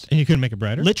 brightness. And you couldn't make it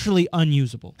brighter? Literally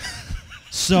unusable.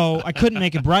 So I couldn't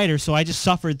make it brighter, so I just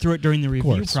suffered through it during the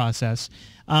review process.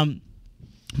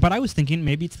 But I was thinking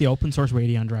maybe it's the open source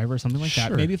Radeon driver or something like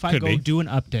that. Maybe if I go do an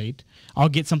update, I'll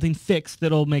get something fixed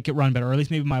that'll make it run better, or at least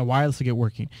maybe my wireless will get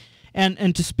working.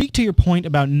 And to speak to your point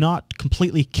about not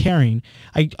completely caring,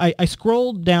 I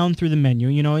scrolled down through the menu,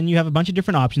 and you have a bunch of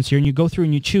different options here, and you go through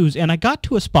and you choose, and I got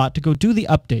to a spot to go do the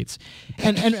updates.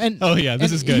 And oh yeah,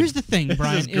 this is good. Here's the thing,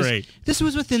 Brian. This is great. This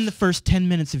was within the first 10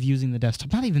 minutes of using the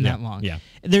desktop, not even that long. Yeah.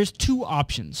 There's two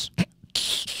options.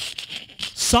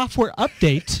 Software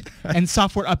update and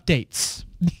software updates.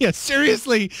 Yeah,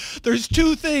 seriously, there's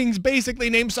two things basically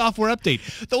named software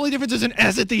update. The only difference is an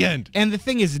S at the end. And the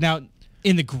thing is now,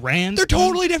 in the grand They're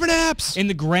totally different apps. In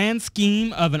the grand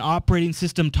scheme of an operating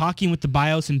system talking with the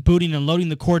BIOS and booting and loading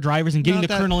the core drivers and getting the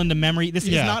kernel into memory, this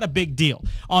is not a big deal.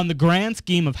 On the grand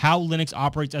scheme of how Linux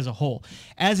operates as a whole.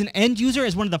 As an end user,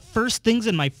 as one of the first things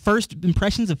in my first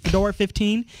impressions of Fedora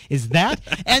 15 is that.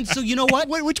 And so you know what?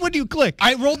 Which one do you click?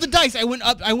 I rolled the dice. I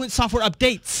went software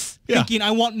updates. Thinking I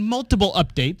want multiple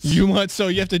updates. You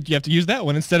have to use that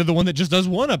one instead of the one that just does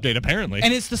one update, apparently.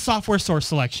 And it's the software source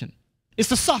selection. It's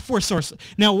the software source.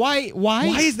 Now, why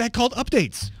is that called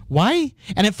updates? Why?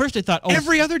 And at first I thought, oh,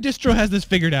 every other distro has this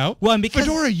figured out. Well, and because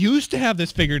Fedora used to have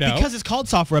this figured out. Because it's called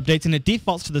software updates and it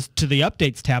defaults to the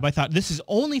updates tab, I thought this is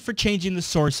only for changing the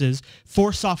sources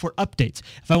for software updates.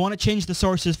 If I want to change the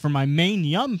sources for my main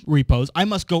Yum repos, I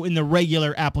must go in the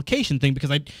regular application thing because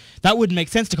that wouldn't make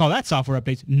sense to call that software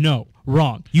updates. No,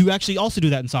 wrong. You actually also do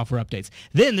that in software updates.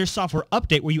 Then there's software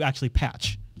update where you actually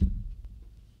patch.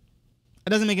 It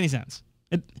doesn't make any sense.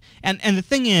 And the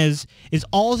thing is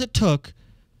all it took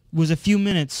was a few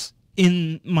minutes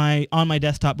on my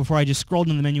desktop before I just scrolled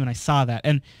in the menu and I saw that.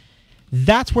 And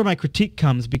that's where my critique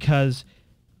comes, because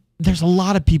there's a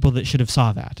lot of people that should have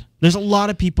saw that. There's a lot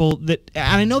of people that,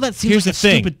 and I know that seems like a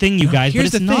stupid thing, you guys, but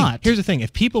it's not. Here's the thing.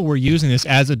 If people were using this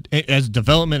as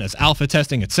development, as alpha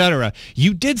testing, etc.,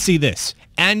 you did see this,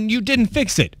 and you didn't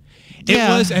fix it. It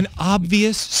was an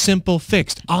obvious, simple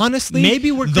fix. Honestly,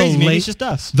 maybe we're crazy. Maybe it's just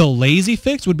us. The lazy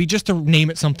fix would be just to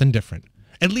name it something different.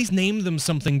 At least name them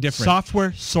something different.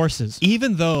 Software sources.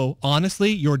 Even though,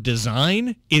 honestly, your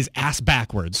design is ass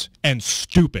backwards and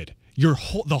stupid.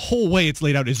 The whole way it's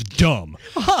laid out is dumb.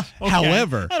 Okay.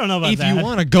 However, I don't know about if you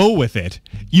want to go with it,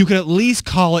 you could at least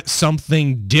call it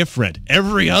something different.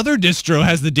 Every other distro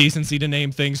has the decency to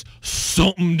name things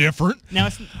something different. Now,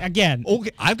 again... Okay,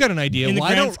 I've got an idea.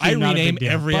 Why don't I rename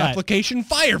every application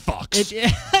Firefox?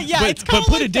 But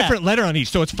put a different letter on each.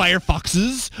 So it's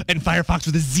Firefoxes and Firefox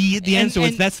with a Z at the end. So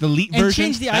that's the elite version.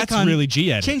 Change the icon, that's really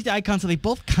G-edited. Change the icon so they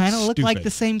both kind of look like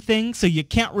the same thing. So you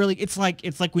can't really... It's like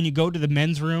when you go to the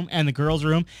men's room and the girls'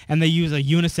 room and they use a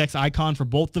unisex icon for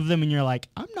both of them and you're like,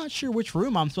 I'm not sure which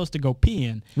room I'm supposed to go pee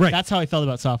in. Right. That's how I felt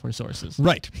about software sources.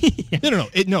 Right. Yeah.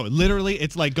 No. Literally,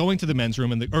 it's like going to the men's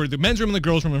room or the men's room and the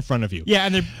girls' room in front of you. Yeah,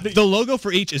 and the logo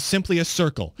for each is simply a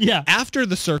circle. Yeah. After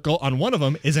the circle on one of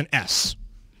them is an S.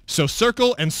 So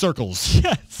circle and circles.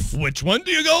 Yes. Which one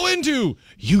do you go into?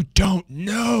 You don't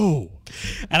know.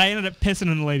 And I ended up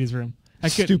pissing in the ladies' room.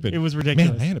 Stupid. It was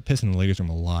ridiculous. Man, I ended up pissing in the ladies' room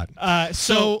a lot.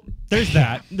 So there's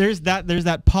that. There's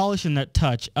that polish and that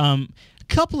touch.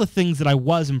 Couple of things that I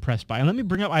was impressed by, and let me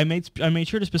bring up. I made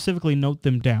sure to specifically note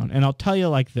them down, and I'll tell you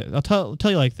like this. I'll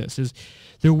tell you like this: is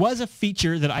there was a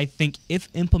feature that I think, if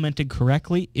implemented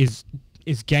correctly, is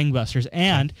gangbusters,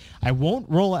 and I won't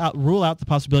rule out the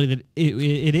possibility that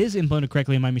it is implemented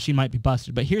correctly and my machine might be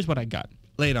busted. But here's what I got.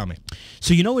 Lay it on me.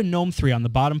 So in GNOME 3 on the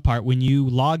bottom part, when you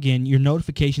log in, your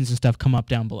notifications and stuff come up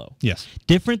down below. Yes.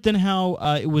 Different than how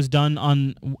it was done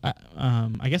on,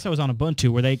 I guess I was on Ubuntu,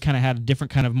 where they kind of had a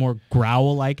different kind of more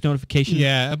growl-like notification.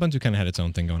 Yeah, Ubuntu kind of had its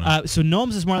own thing going on. So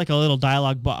GNOME's is more like a little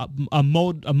dialog, a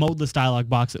modeless dialog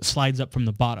box that slides up from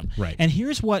the bottom. Right. And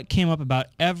here's what came up about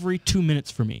every 2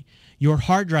 minutes for me. Your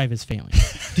hard drive is failing.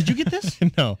 Did you get this?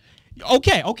 No.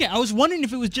 Okay. I was wondering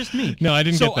if it was just me. No, I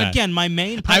didn't get that. So again, my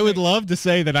main... I would love to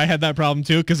say that I had that problem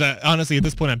too, because honestly, at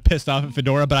this point, I'm pissed off at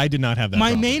Fedora, but I did not have that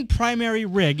problem. My main primary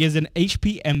rig is an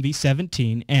HP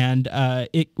MV17, and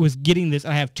it was getting this.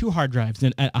 I have two hard drives,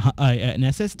 an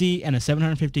SSD and a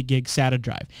 750 gig SATA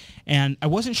drive. And I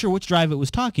wasn't sure which drive it was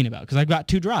talking about, because I've got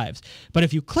two drives. But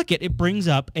if you click it, it brings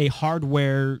up a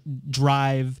hardware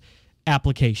drive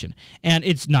application, and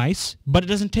it's nice, but it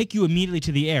doesn't take you immediately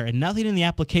to the air, and nothing in the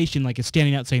application like is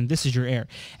standing out saying this is your error.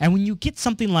 And when you get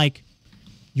something like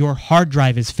your hard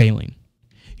drive is failing,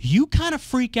 you kind of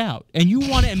freak out and you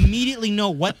want to immediately know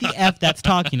what the F that's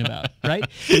talking about, right?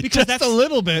 Because that's a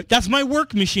little bit. That's my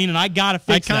work machine and I gotta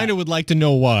fix I kind of would like to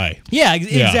know why. Yeah,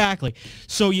 exactly.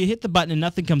 So you hit the button and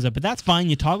nothing comes up, but that's fine.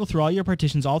 You toggle through all your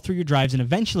partitions, all through your drives, and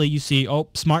eventually you see, oh,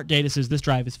 smart data says this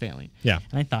drive is failing. Yeah.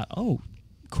 And I thought, oh,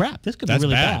 crap, this could be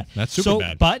really bad. That's super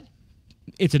bad. But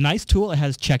it's a nice tool. It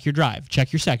has check your drive,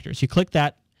 check your sectors. You click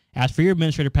that, ask for your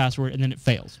administrator password, and then it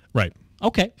fails. Right.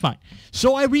 Okay, fine.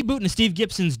 So I reboot into Steve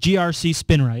Gibson's GRC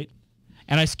SpinRite,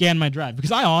 and I scan my drive,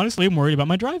 because I honestly am worried about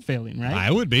my drive failing, right?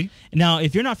 I would be. Now,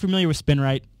 if you're not familiar with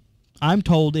SpinRite, I'm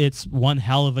told it's one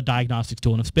hell of a diagnostics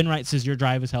tool, and if SpinRite says your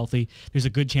drive is healthy, there's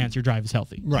a good chance your drive is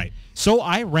healthy. Right. So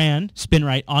I ran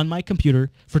SpinRite on my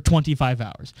computer for 25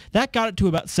 hours. That got it to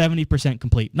about 70%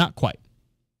 complete, not quite.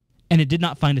 And it did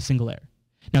not find a single error.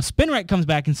 Now, SpinRite comes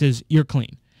back and says, you're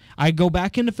clean. I go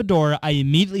back into Fedora, I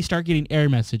immediately start getting error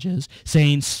messages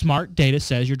saying smart data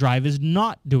says your drive is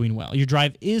not doing well. Your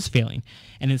drive is failing.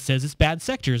 And it says it's bad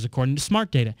sectors according to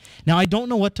smart data. Now, I don't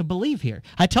know what to believe here.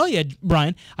 I tell you,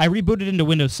 Brian, I rebooted into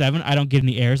Windows 7. I don't get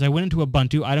any errors. I went into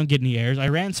Ubuntu. I don't get any errors. I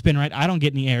ran SpinRite. I don't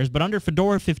get any errors. But under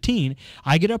Fedora 15,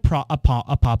 I get a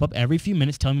pop-up every few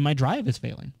minutes telling me my drive is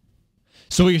failing.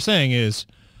 So what you're saying is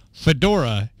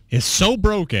Fedora is so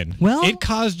broken, it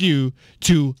caused you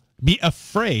to be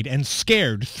afraid and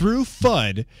scared through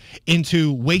FUD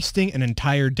into wasting an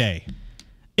entire day.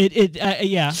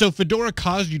 Yeah. So Fedora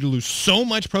caused you to lose so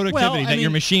much productivity that your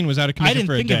machine was out of commission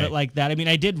for a day. I didn't think of it like that. I mean,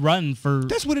 I did run for...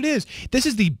 That's what it is. This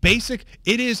is the basic...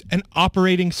 It is an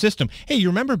operating system. Hey, you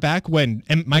remember back when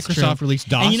Microsoft released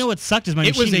DOS? And you know what sucked is my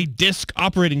machine... It was a disk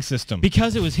operating system.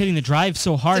 Because it was hitting the drive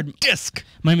so hard... It's a disk.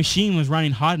 My machine was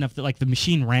running hot enough that, like, the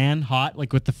machine ran hot,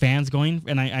 like, with the fans going,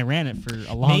 and I ran it for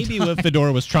a long time. Maybe what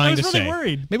Fedora was trying to say... I was really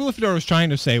worried. Maybe what Fedora was trying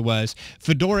to say was,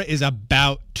 Fedora is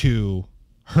about to...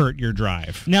 hurt your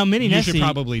drive. Now, Mini Nessie... You should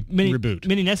probably reboot.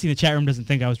 Mini Nessie in the chat room doesn't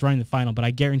think I was running the final, but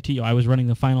I guarantee you I was running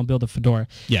the final build of Fedora.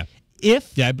 Yeah.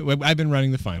 I've been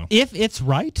running the final. If it's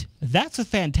right, that's a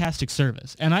fantastic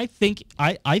service. And I think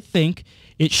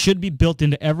it should be built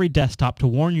into every desktop to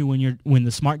warn you when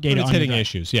the smart data... When it's hitting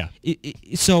issues, yeah.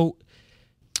 So...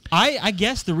 I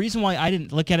guess the reason why I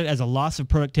didn't look at it as a loss of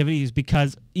productivity is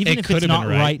because even if it's not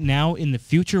right now, in the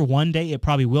future, one day it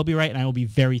probably will be right, and I will be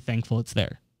very thankful it's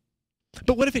there.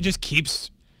 But what if it just keeps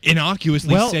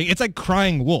innocuously saying... It's like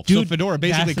crying wolf. Dude, so Fedora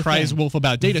basically cries wolf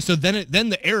about data. So then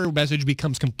the error message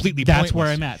becomes completely pointless. That's where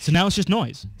I'm at. So now it's just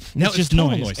noise. Now it's just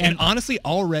noise. And honestly,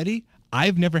 already...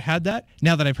 I've never had that.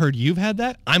 Now that I've heard you've had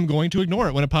that, I'm going to ignore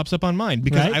it when it pops up on mine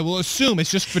because I will assume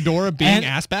it's just Fedora being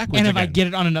ass backwards And if again. I get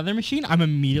it on another machine, I'm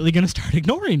immediately going to start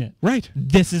ignoring it. Right.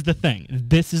 This is the thing.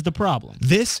 This is the problem.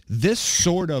 This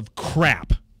sort of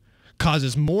crap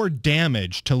causes more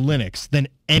damage to Linux than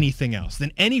anything else,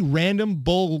 than any random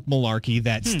bull malarkey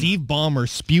that Steve Ballmer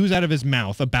spews out of his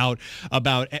mouth about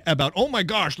oh my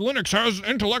gosh, Linux has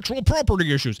intellectual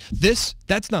property issues.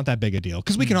 That's not that big a deal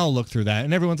because we can all look through that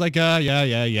and everyone's like,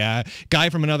 yeah. Guy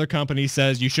from another company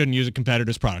says you shouldn't use a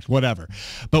competitor's product, whatever.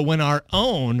 But when our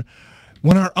own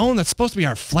that's supposed to be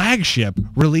our flagship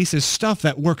releases stuff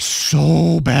that works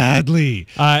so badly.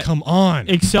 Come on.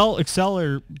 Excel or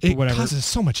whatever. It causes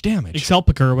so much damage. Excel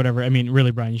Picker or whatever. I mean, really,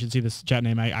 Brian, you should see this chat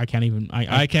name. I can't even.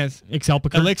 I can't. Excel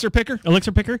Picker. Elixir Picker?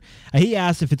 Elixir Picker. He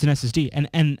asked if it's an SSD.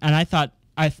 And I thought,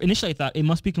 initially I thought it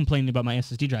must be complaining about my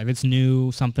SSD drive. It's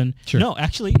new, something. Sure. No,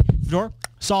 actually, Fedora,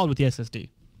 solid with the SSD.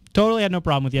 Totally had no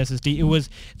problem with the SSD. It was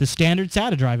the standard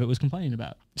SATA drive it was complaining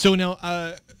about. So now,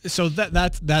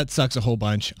 that sucks a whole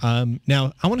bunch.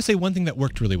 Now, I want to say one thing that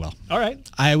worked really well. All right.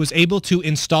 I was able to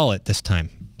install it this time.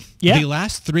 Yeah. The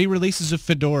last 3 releases of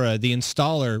Fedora, the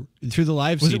installer through the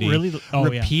live CD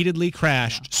repeatedly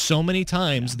crashed so many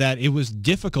times that it was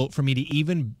difficult for me to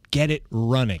even get it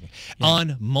running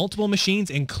on multiple machines,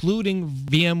 including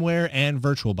VMware and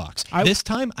VirtualBox. This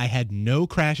time, I had no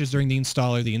crashes during the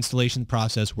installer. The installation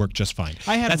process worked just fine.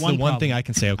 That's the one thing I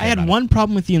can say okay I had one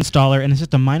problem with the installer, and it's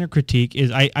just a minor critique,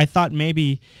 is I thought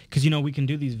maybe, because, we can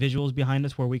do these visuals behind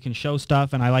us where we can show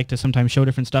stuff, and I like to sometimes show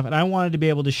different stuff, and I wanted to be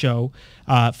able to show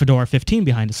Fedora 15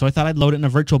 behind us. So I thought I'd load it in a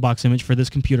VirtualBox image for this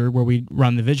computer where we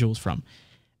run the visuals from.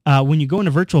 When you go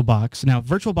into VirtualBox, now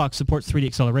VirtualBox supports 3D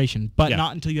acceleration, but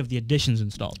not until you have the additions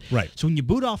installed. Right. So when you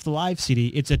boot off the live CD,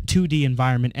 it's a 2D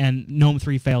environment, and GNOME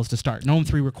 3 fails to start. GNOME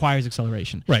 3 requires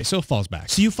acceleration. Right, so it falls back.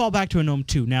 So you fall back to a GNOME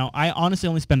 2. Now, I honestly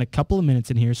only spend a couple of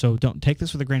minutes in here, so don't take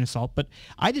this with a grain of salt, but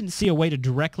I didn't see a way to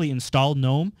directly install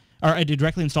GNOME, or I did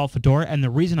directly install Fedora, and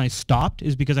the reason I stopped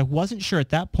is because I wasn't sure at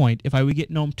that point if I would get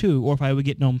GNOME 2 or if I would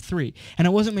get GNOME 3. And it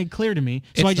wasn't made clear to me,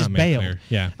 so I just bailed. Clear.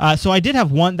 Yeah. So I did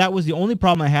have one. That was the only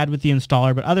problem I had with the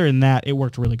installer, but other than that, it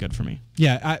worked really good for me.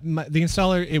 Yeah, the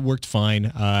installer, it worked fine.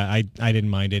 I didn't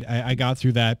mind it. I got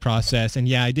through that process,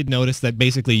 and I did notice that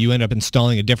basically you end up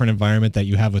installing a different environment that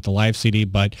you have with the live CD,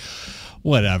 but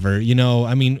whatever.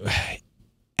 I mean...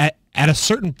 At a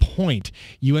certain point,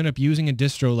 you end up using a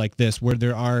distro like this where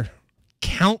there are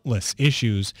countless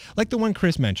issues, like the one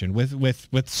Chris mentioned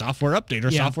with software update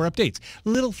or software updates.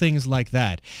 Little things like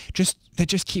that just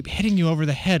keep hitting you over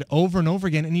the head over and over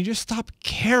again, and you just stop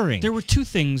caring. There were 2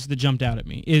 things that jumped out at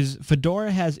me. Is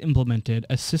Fedora has implemented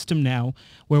a system now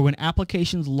where when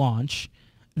applications launch,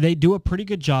 they do a pretty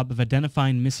good job of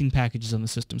identifying missing packages on the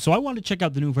system. So I wanted to check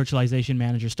out the new virtualization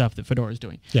manager stuff that Fedora is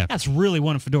doing. Yeah. That's really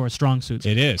one of Fedora's strong suits.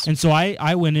 It is. And so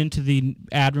I went into the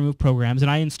add remove programs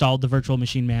and I installed the virtual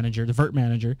machine manager, the virt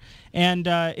manager, and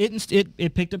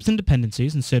it picked up some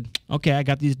dependencies and said, okay, I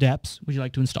got these deps. Would you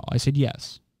like to install? I said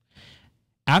yes.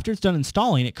 After it's done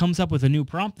installing, it comes up with a new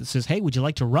prompt that says, hey, would you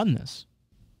like to run this?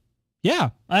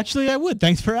 Yeah, actually I would.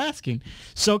 Thanks for asking.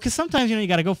 So, because sometimes, you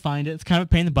got to go find it. It's kind of a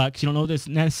pain in the butt because you don't know what it's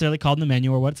necessarily called in the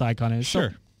menu or what its icon is. Sure.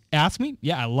 So, ask me?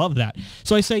 Yeah, I love that.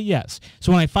 So I say yes.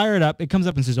 So when I fire it up, it comes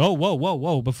up and says, oh,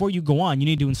 whoa. Before you go on, you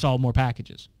need to install more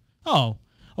packages. Oh,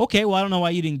 okay. Well, I don't know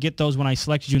why you didn't get those when I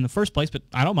selected you in the first place, but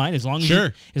I don't mind as long as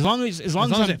as long as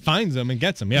it finds them and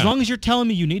gets them. Yeah. As long as you're telling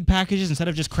me you need packages instead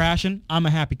of just crashing, I'm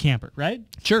a happy camper, right?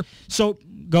 Sure. So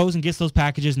goes and gets those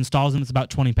packages, installs them. It's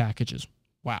about 20 packages.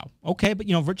 Wow. Okay, but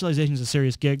virtualization is a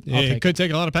serious gig. It could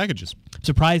take a lot of packages.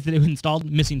 Surprised that it installed,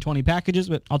 missing 20 packages,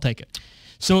 but I'll take it.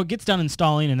 So it gets done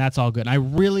installing, and that's all good. And I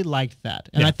really liked that.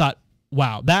 And I thought,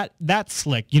 wow, that's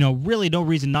slick. Really no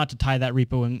reason not to tie that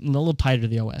repo in a little tighter to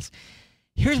the OS.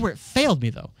 Here's where it failed me,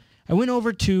 though. I went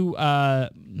over to,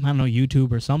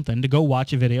 YouTube or something to go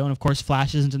watch a video, and of course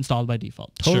Flash isn't installed by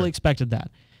default. Totally expected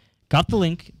that. Got the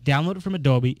link, downloaded from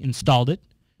Adobe, installed it,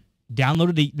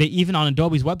 downloaded they even on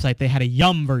Adobe's website, they had a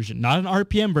Yum version. Not an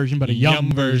RPM version, but a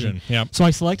Yum version. Yep. So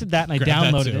I selected that, and I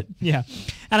downloaded it. Yeah.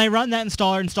 And I run that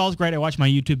installer. Installs great. I watched my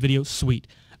YouTube video. Sweet.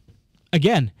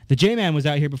 Again, the J-Man was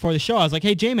out here before the show. I was like,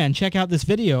 hey, J-Man, check out this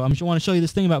video. I want to show you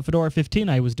this thing about Fedora 15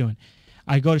 I was doing.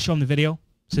 I go to show him the video.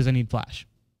 Says I need Flash.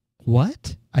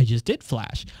 What? I just did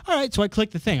Flash. All right, so I click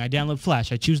the thing. I download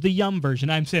Flash. I choose the Yum version.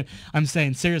 I'm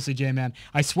saying seriously, J-Man.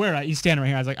 I swear, he's standing right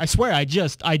here. I was like, I swear, I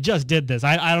just did this.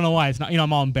 I don't know why. It's not.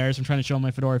 I'm all embarrassed. I'm trying to show him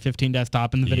my Fedora 15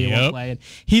 desktop, and the video won't play. And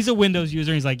he's a Windows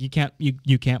user. And he's like, you can't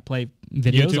play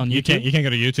videos on YouTube. You can't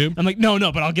go to YouTube. I'm like, no,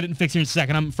 but I'll get it and fix it in a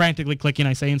second. I'm frantically clicking.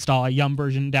 I say install a Yum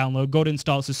version, download. Go to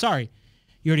install. It says sorry,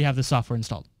 you already have the software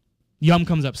installed. Yum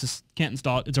comes up, says can't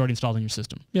install it. It's already installed on your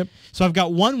system. Yep. So I've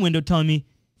got one window telling me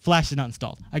Flash is not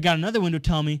installed. I got another window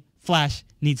telling me Flash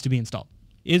needs to be installed.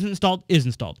 Isn't installed, is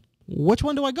installed. Which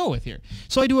one do I go with here?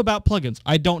 So I do about plugins.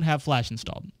 I don't have Flash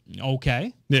installed.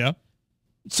 Okay. Yeah.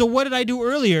 So what did I do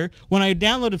earlier when I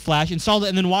downloaded Flash, installed it,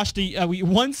 and then watched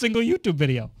one single YouTube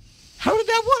video? How did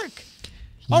that work?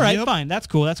 All right, fine. That's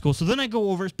cool. So then I go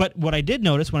over, but what I did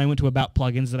notice when I went to about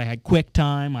plugins that I had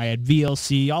QuickTime, I had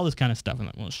VLC, all this kind of stuff. I'm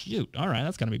like, well, shoot. All right,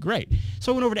 that's going to be great.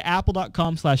 So I went over to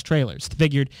apple.com/trailers.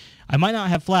 Figured I might not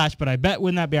have Flash, but I bet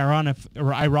wouldn't that be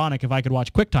ironic if I could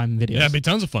watch QuickTime videos? Yeah, that'd be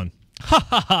tons of fun. Ha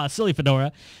ha ha, silly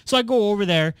Fedora. So I go over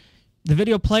there. The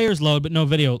video players load, but no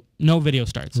video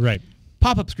starts. Right.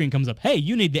 Pop-up screen comes up. Hey,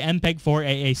 you need the MPEG-4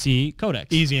 AAC codec.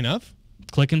 Easy enough.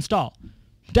 Click install.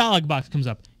 Dialog box comes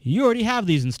up. You already have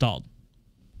these installed.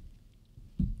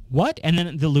 What? And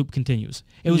then the loop continues.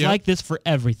 It was like this for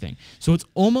everything. So it's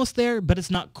almost there, but it's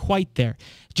not quite there.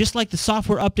 Just like the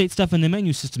software update stuff in the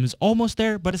menu system is almost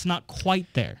there, but it's not quite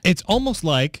there. It's almost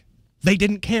like they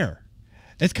didn't care.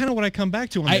 That's kind of what I come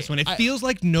back to on this one. It feels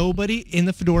like nobody in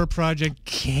the Fedora project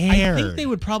cared. I think they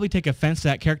would probably take offense to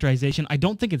that characterization. I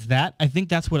don't think it's that. I think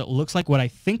that's what it looks like. What I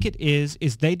think it is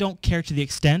they don't care to the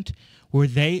extent where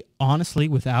they honestly,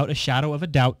 without a shadow of a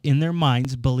doubt in their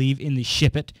minds, believe in the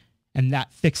ship it, and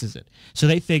that fixes it. So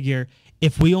they figure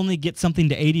if we only get something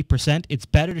to 80%, it's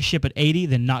better to ship at 80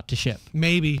 than not to ship.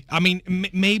 Maybe. I mean,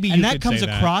 maybe and that comes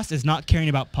across as not caring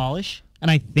about polish,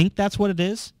 and I think that's what it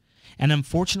is. And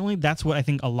unfortunately, that's what I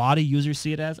think a lot of users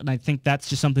see it as, and I think that's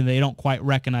just something they don't quite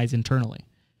recognize internally.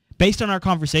 Based on our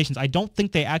conversations, I don't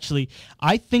think they actually...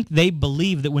 I think they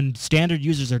believe that when standard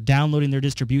users are downloading their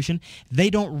distribution, they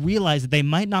don't realize that they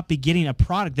might not be getting a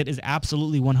product that is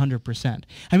absolutely 100%.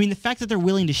 I mean, the fact that they're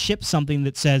willing to ship something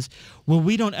that says, well,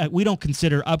 we don't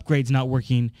consider upgrades not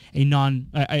working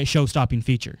a show-stopping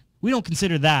feature. We don't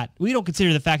consider that. We don't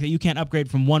consider the fact that you can't upgrade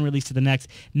from one release to the next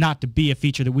not to be a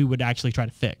feature that we would actually try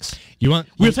to fix.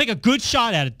 We'll take a good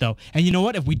shot at it, though. And you know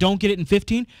what? If we don't get it in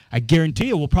 15, I guarantee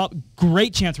you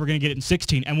great chance we're going to get it in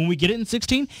 16. And when we get it in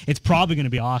 16, it's probably going to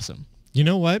be awesome. You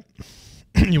know what?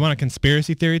 You want a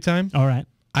conspiracy theory time? All right.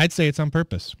 I'd say it's on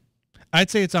purpose. I'd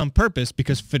say it's on purpose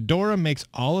because Fedora makes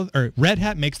Red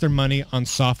Hat makes their money on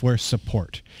software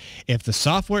support. If the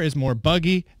software is more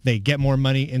buggy, they get more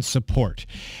money in support.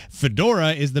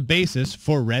 Fedora is the basis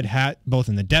for Red Hat, both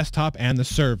in the desktop and the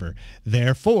server.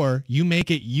 Therefore, you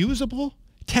make it usable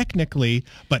technically,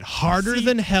 but harder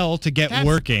than hell to get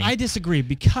working. I disagree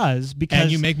because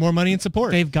and you make more money in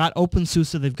support. They've got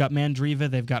OpenSUSE, they've got Mandriva,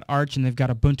 they've got Arch, and they've got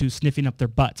Ubuntu sniffing up their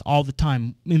butts all the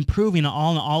time, improving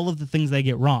all of the things they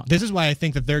get wrong. This is why I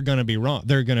think that they're going to be wrong.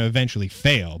 They're going to eventually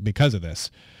fail because of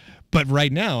this. But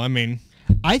right now, I mean,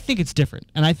 I think it's different,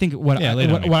 and I think what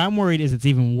I'm worried is it's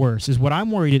even worse. What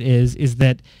I'm worried it is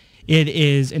that it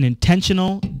is an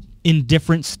intentional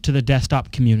indifference to the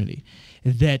desktop community.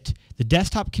 That the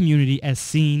desktop community is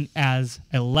seen as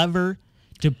a lever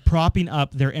to propping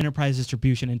up their enterprise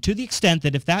distribution. And to the extent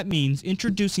that if that means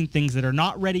introducing things that are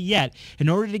not ready yet in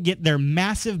order to get their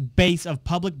massive base of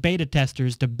public beta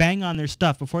testers to bang on their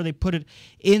stuff before they put it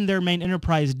in their main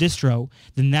enterprise distro,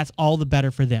 then that's all the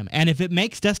better for them. And if it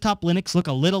makes desktop Linux look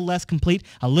a little less complete,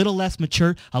 a little less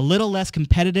mature, a little less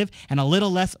competitive, and a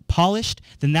little less polished,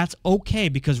 then that's okay,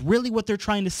 because really what they're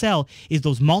trying to sell is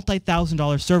those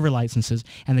multi-$1,000 server licenses,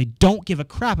 and they don't give a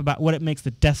crap about what it makes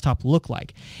the desktop look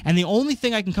like. And the only thing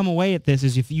thing I can come away at this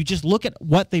is if you just look at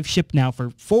what they've shipped now for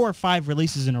 4 or 5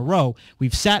 releases in a row,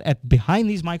 we've sat behind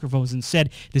these microphones and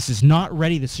said, this is not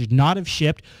ready, this should not have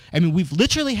shipped. I mean, we've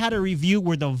literally had a review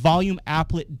where the volume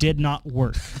applet did not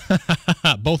work.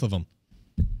 Both of them.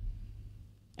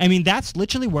 I mean, that's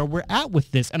literally where we're at with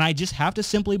this, and I just have to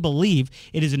simply believe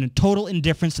it is in a total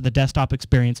indifference to the desktop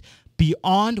experience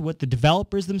beyond what the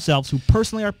developers themselves, who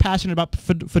personally are passionate about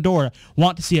Fedora,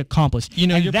 want to see accomplished. You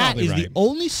know, and you're that probably is right. the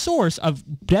only source of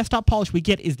desktop polish we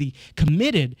get is the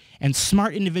committed and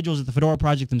smart individuals at the Fedora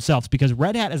project themselves, because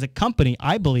Red Hat as a company,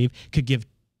 I believe, could give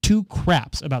 2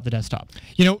 craps about the desktop.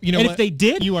 You know and what? if they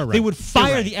did, you are right. they would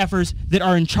fire right. the efforts that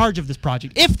are in charge of this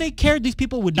project. If they cared, these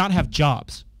people would not have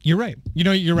jobs. You're right. You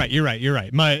know, you're right.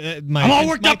 I'm all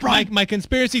worked up, Brian. My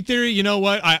conspiracy theory. You know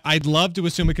what? I'd love to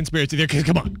assume a conspiracy theory. Because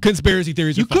come on, conspiracy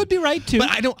theories. You are fun. could be right too.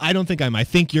 But I don't think I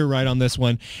think you're right on this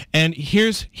one. And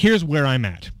here's where I'm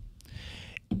at.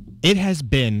 It has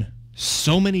been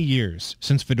so many years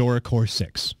since Fedora Core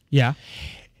 6. Yeah.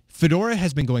 Fedora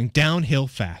has been going downhill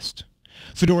fast.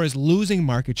 Fedora is losing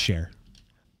market share.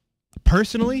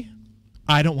 Personally,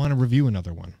 I don't want to review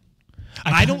another one.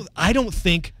 I don't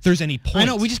think there's any point. I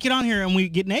know, we just get on here and we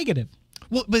get negative.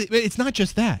 Well, but it's not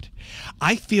just that.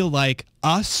 I feel like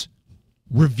us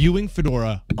reviewing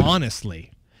Fedora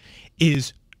honestly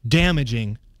is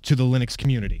damaging to the Linux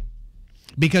community.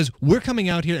 Because we're coming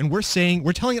out here and we're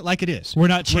telling it like it is. We're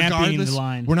not championing the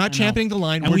line. We're not championing the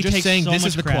line. And we're just saying this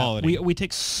is the crap. quality. We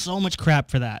take so much crap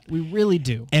for that. We really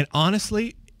do. And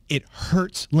honestly, it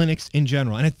hurts Linux in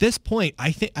general. And at this point,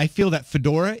 I feel that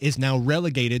Fedora is now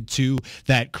relegated to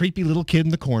that creepy little kid in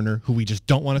the corner who we just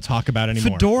don't want to talk about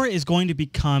anymore. Fedora is going to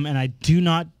become, and I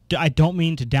don't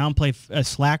mean to downplay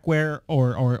Slackware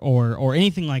or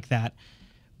anything like that,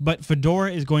 but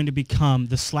Fedora is going to become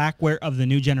the Slackware of the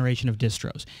new generation of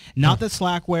distros. Not that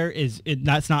Slackware is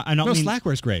that's not. I don't mean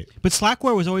Slackware's great, but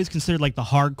Slackware was always considered like the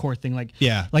hardcore thing. Like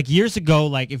yeah, like years ago,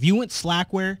 like if you went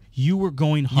Slackware, you were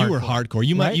going hardcore. You were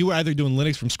hardcore. You were either doing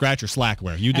Linux from scratch or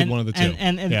Slackware. You did one of the two.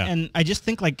 And I just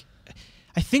think like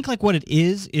what it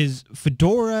is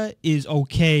Fedora is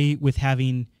okay with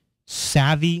having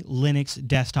savvy Linux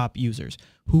desktop users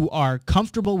who are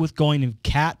comfortable with going to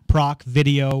cat proc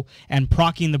video and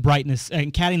procking the brightness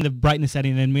and catting the brightness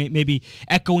setting and maybe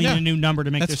echoing a new number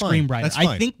to make their screen brighter.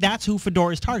 I think that's who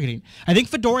Fedora is targeting. I think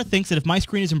Fedora thinks that if my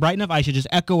screen isn't bright enough, I should just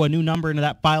echo a new number into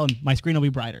that file and my screen will be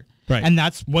brighter. Right. And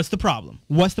what's the problem?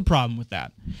 What's the problem with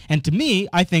that? And to me,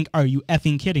 I think, are you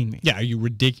effing kidding me? Yeah, are you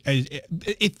ridiculous?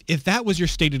 If that was your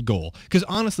stated goal, because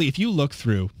honestly, if you look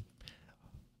through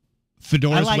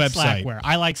Fedora's website. Slackware.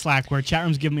 I like Slackware. Chat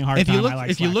room's giving me a hard time.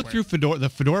 If you look through Fedora,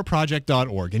 the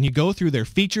fedoraproject.org, and you go through their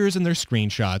features and their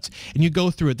screenshots, and you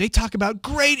go through it, they talk about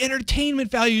great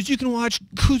entertainment values. You can watch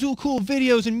cool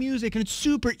videos and music, and it's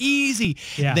super easy.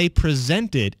 Yeah. They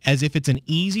present it as if it's an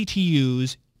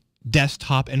easy-to-use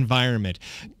desktop environment.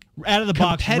 Out of the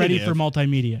box, ready for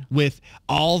multimedia. With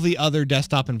all the other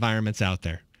desktop environments out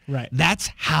there. Right. That's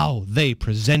how they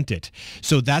present it.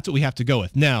 So that's what we have to go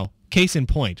with. Now, case in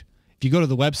point, if you go to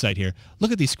the website here,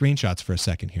 look at these screenshots for a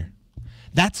second here.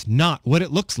 That's not what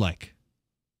it looks like.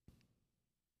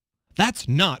 That's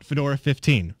not Fedora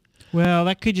 15. Well,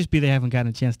 that could just be they haven't gotten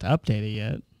a chance to update it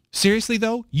yet. Seriously,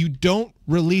 though, you don't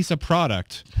release a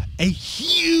product, a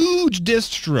huge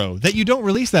distro, that you don't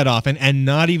release that often and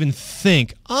not even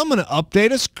think, I'm going to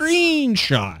update a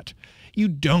screenshot. You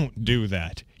don't do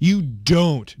that. You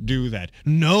don't do that.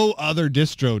 No other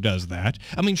distro does that.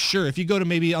 I mean, sure, if you go to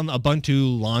maybe on the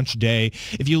Ubuntu launch day,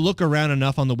 if you look around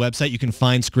enough on the website, you can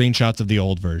find screenshots of the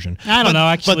old version. I don't know,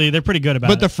 actually. They're pretty good about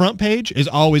it. But the front page is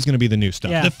always going to be the new stuff.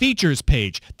 Yeah. The features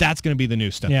page, that's going to be the new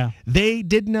stuff. Yeah. They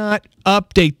did not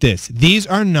update this. These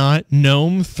are not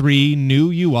GNOME 3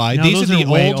 new UI. No, These are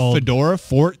the old Fedora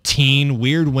 14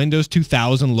 weird Windows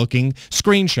 2000 looking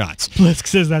screenshots. Blisk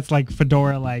says that's like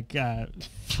Fedora, like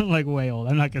way old.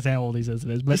 I'm not gonna say how old he says it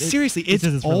is, but seriously, it's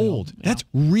really old. Yeah. That's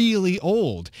really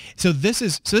old. So this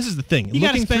is the thing. You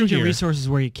gotta spend your resources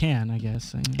where you can, I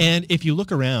guess. And if you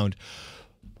look around,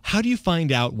 how do you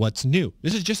find out what's new?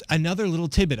 This is just another little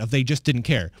tidbit of they just didn't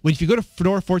care. When if you go to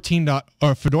Fedora 14 or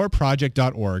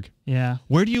fedoraproject.org, yeah,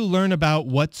 where do you learn about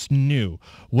what's new?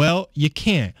 Well, you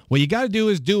can't. What you got to do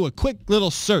is do a quick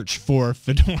little search for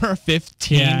Fedora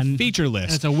 15 feature list.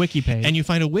 And it's a wiki page. And you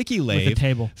find a wiki lave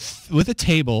with a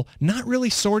table, not really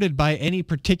sorted by any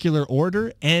particular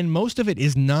order, and most of it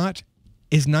is not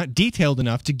is not detailed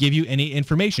enough to give you any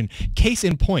information. Case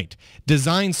in point,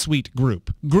 Design Suite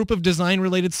Group of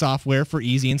design-related software for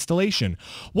easy installation.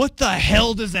 What the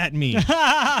hell does that mean?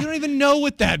 You don't even know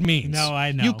what that means. No,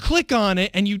 I know. You click on it,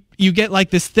 and you get like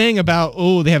this thing about,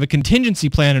 oh, they have a contingency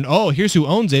plan, and oh, here's who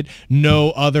owns it.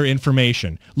 No other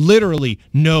information. Literally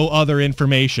no other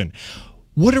information.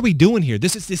 What are we doing here?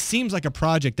 This seems like a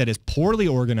project that is poorly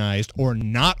organized or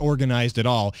not organized at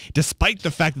all, despite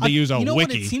the fact that they use a you know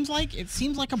wiki. What it seems like? It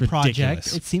seems like a Ridiculous.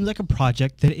 project. It seems like a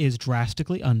project that is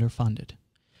drastically underfunded,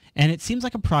 and it seems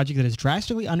like a project that is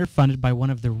drastically underfunded by one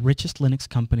of the richest Linux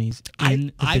companies in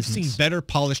the I've business. seen better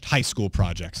polished high school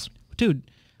projects. Dude.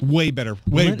 Way better.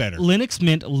 Way better. Linux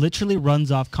Mint literally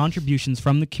runs off contributions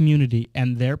from the community,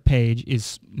 and their page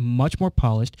is much more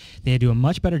polished. They do a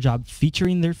much better job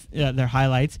featuring their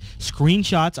highlights.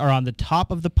 Screenshots are on the top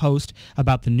of the post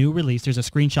about the new release. There's a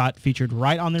screenshot featured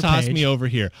right on their page. Toss me over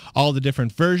here. All the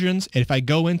different versions. And if I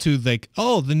go into like,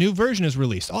 oh, the new version is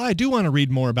released. Oh, I do want to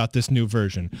read more about this new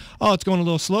version. Oh, it's going a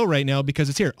little slow right now because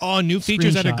it's here. Oh, new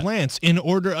features at a glance in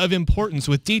order of importance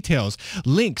with details.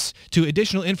 Links to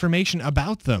additional information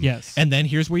about them. Yes. And then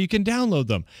here's where you can download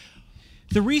them.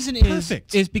 The reason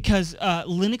is because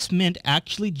Linux Mint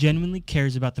actually genuinely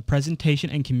cares about the presentation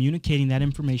and communicating that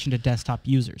information to desktop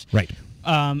users. Right.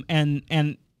 And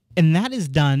that is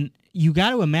done. You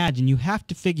got to imagine, you have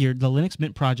to figure the Linux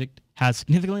Mint project has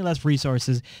significantly less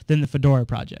resources than the Fedora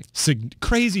project.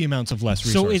 Crazy amounts of less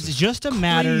resources. So it's just a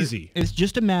matter. It's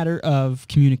just a matter of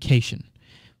communication.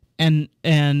 And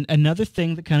another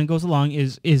thing that kind of goes along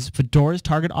is Fedora's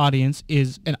target audience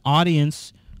is an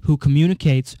audience who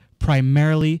communicates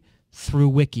primarily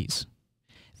through wikis.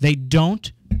 They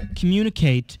don't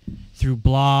communicate through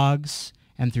blogs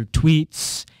and through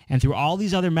tweets and through all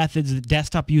these other methods that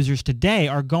desktop users today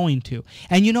are going to.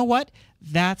 And you know what?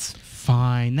 That's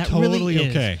fine. That totally really is.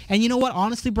 Okay. And you know what?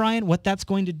 Honestly, Brian, what that's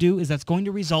going to do is that's going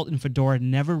to result in Fedora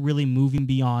never really moving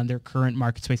beyond their current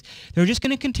market space. They're just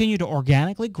going to continue to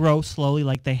organically grow slowly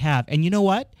like they have. And you know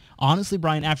what? Honestly,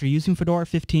 Brian, after using Fedora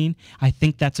 15, I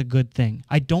think that's a good thing.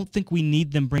 I don't think we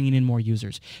need them bringing in more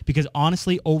users because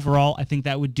honestly, overall, I think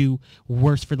that would do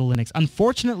worse for the Linux.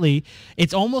 Unfortunately,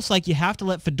 it's almost like you have to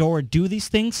let Fedora do these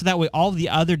things so that way all the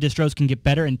other distros can get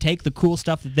better and take the cool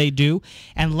stuff that they do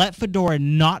and let Fedora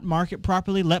not market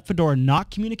properly, let Fedora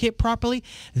not communicate properly.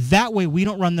 That way we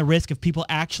don't run the risk of people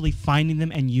actually finding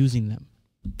them and using them.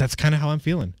 That's kind of how I'm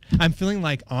feeling. I'm feeling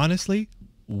like, honestly,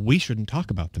 we shouldn't talk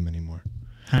about them anymore.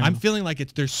 I'm feeling like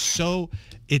it's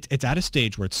at a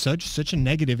stage where it's such a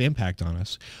negative impact on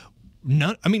us.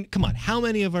 I mean, come on. How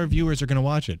many of our viewers are going to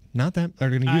watch it? Not that are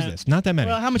going to use this. Not that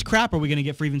many. Well, how much crap are we going to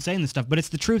get for even saying this stuff? But it's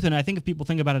the truth, and I think if people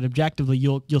think about it objectively,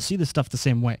 you'll see this stuff the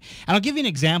same way. And I'll give you an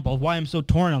example of why I'm so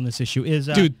torn on this issue. Is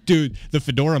dude, the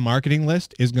Fedora marketing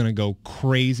list is going to go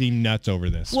crazy nuts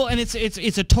over this. Well, and it's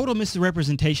a total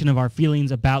misrepresentation of our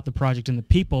feelings about the project and the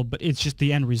people, but it's just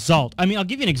the end result. I mean, I'll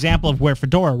give you an example of where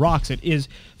Fedora rocks it.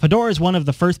 Fedora is one of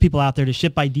the first people out there to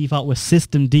ship by default with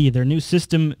systemd, their new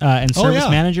system and service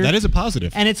manager. That is a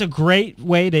positive. And it's a great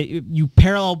way to you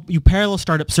parallel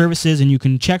startup services, and you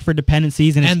can check for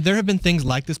dependencies. And there have been things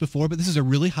like this before, but this is a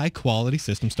really high quality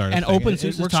system startup. And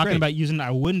OpenSUSE is talking about using it.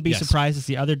 I wouldn't be surprised to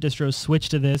see other distros switch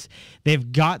to this. They've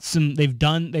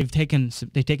taken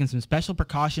some special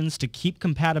precautions to keep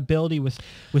compatibility with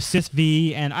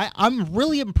sysv, and I'm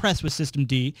really impressed with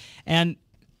systemd. And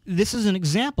this is an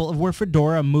example of where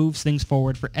Fedora moves things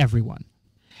forward for everyone.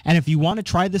 And if you want to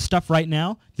try this stuff right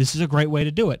now, this is a great way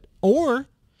to do it. Or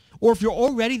if you're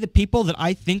already the people that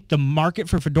I think the market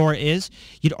for Fedora is,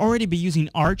 you'd already be using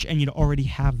Arch and you'd already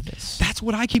have this. That's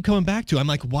what I keep coming back to. I'm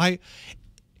like, why?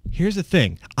 Here's the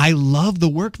thing. I love the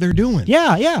work they're doing.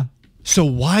 Yeah. So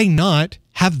why not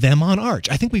have them on Arch?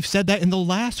 I think we've said that in the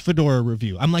last Fedora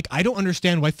review. I'm like, I don't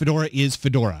understand why Fedora is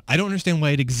Fedora. I don't understand why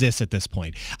it exists at this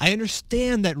point. I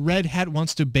understand that Red Hat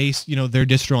wants to base, their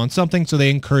distro on something, so they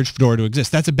encourage Fedora to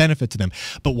exist. That's a benefit to them.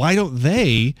 But why don't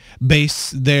they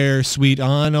base their suite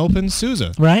on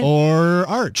OpenSUSE, right? Or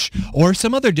Arch, or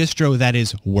some other distro that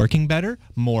is working better,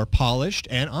 more polished,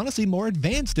 and honestly more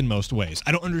advanced in most ways?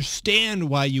 I don't understand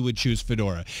why you would choose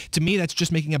Fedora. To me, that's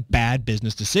just making a bad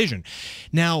business decision.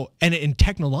 Now, and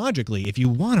technologically, if you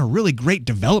want a really great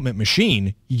development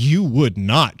machine, you would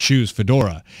not choose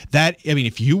Fedora.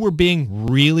 If you were being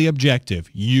really objective,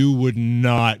 you would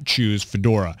not choose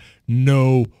Fedora.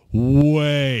 no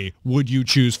way would you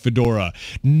choose Fedora.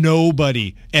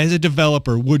 Nobody, as a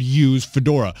developer, would use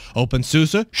Fedora.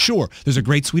 OpenSUSE, sure. There's a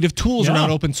great suite of tools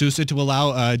around OpenSUSE to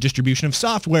allow distribution of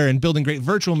software and building great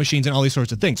virtual machines and all these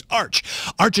sorts of things. Arch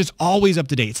is always up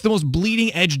to date. It's the most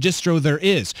bleeding edge distro there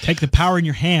is. Take the power in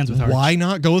your hands with Arch. Why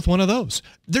not go with one of those?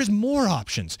 There's more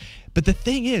options. But the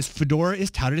thing is, Fedora is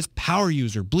touted as power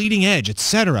user, bleeding edge,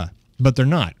 etc. But they're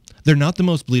not. They're not the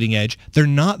most bleeding edge. They're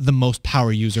not the most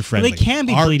power user friendly. Well, they can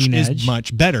be bleeding edge. Arch is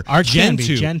much better. Arch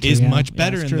Gentoo is much yeah,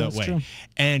 better in true, that way. True.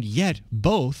 And yet,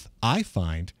 both, I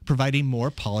find, provide a more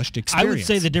polished experience. I would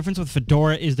say the difference with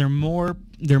Fedora is they're more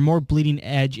bleeding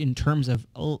edge in terms of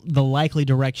the likely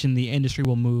direction the industry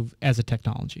will move as a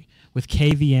technology. With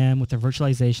KVM, with the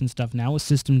virtualization stuff, now with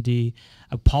systemd,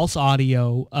 Pulse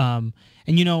Audio,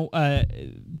 and you know,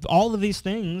 all of these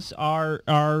things are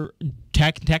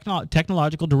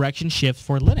technological direction shifts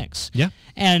for Linux. Yeah.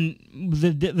 And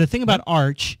the thing about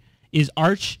Arch is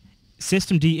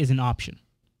systemd is an option,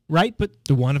 right? But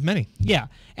the one of many. Yeah.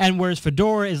 And whereas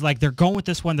Fedora is like they're going with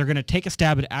this one, they're going to take a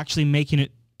stab at actually making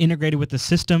it integrated with the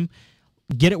system,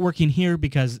 get it working here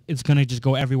because it's going to just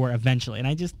go everywhere eventually. And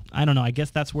I don't know. I guess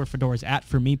that's where Fedora's at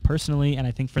for me personally, and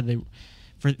I think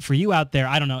for you out there,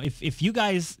 I don't know if you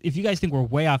guys think we're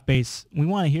way off base, we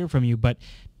want to hear from you, but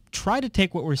try to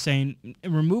take what we're saying,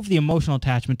 remove the emotional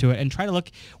attachment to it, and try to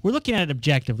we're looking at it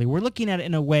objectively. We're looking at it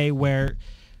in a way where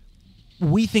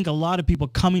we think a lot of people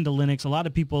coming to Linux, a lot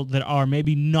of people that are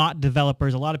maybe not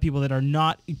developers, a lot of people that are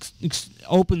not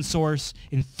open source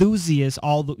enthusiasts,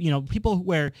 people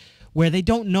where they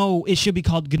don't know it should be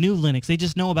called GNU Linux. They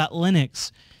just know about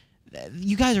Linux.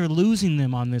 You guys are losing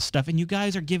them on this stuff, and you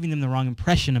guys are giving them the wrong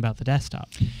impression about the desktop.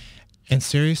 And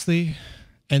seriously,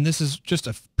 and this is just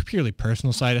a purely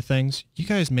personal side of things, you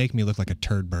guys make me look like a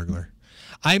turd burglar.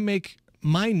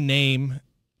 My name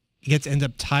ends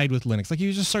up tied with Linux. Like,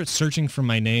 you just start searching for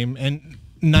my name, and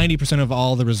 90% of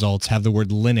all the results have the word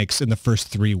Linux in the first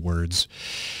 3 words.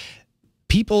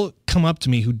 People come up to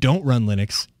me who don't run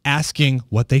Linux asking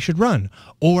what they should run,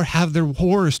 or have their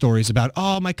horror stories about,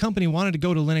 oh, my company wanted to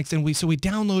go to Linux and we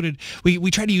downloaded,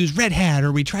 we tried to use Red Hat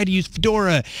or we tried to use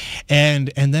Fedora,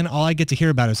 and then all I get to hear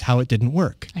about is how it didn't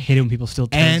work. I hate it when people steal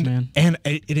terms, man. And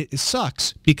it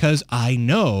sucks because I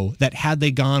know that had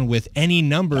they gone with any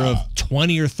number of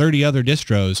 20 or 30 other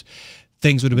distros,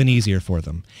 things would have been easier for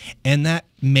them. And that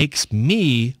makes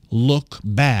me look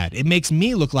bad. It makes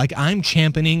me look like I'm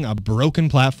championing a broken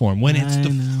platform when it's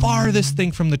the farthest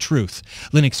thing from the truth.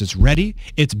 Linux is ready.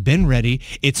 It's been ready.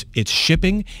 It's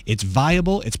shipping. It's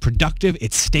viable. It's productive.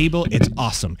 It's stable. It's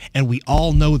awesome. And we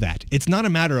all know that. It's not a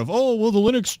matter of, oh, well, the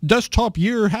Linux desktop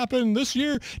year happened this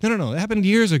year. No. It happened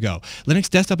years ago. Linux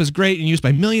desktop is great and used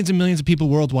by millions and millions of people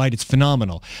worldwide. It's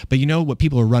phenomenal. But you know what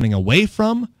people are running away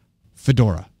from?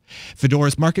 Fedora.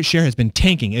 Fedora's market share has been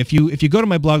tanking. If you go to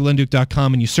my blog,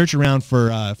 linduke.com, and you search around for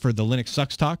the Linux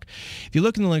Sucks Talk, if you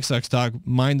look in the Linux Sucks Talk,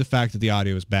 mind the fact that the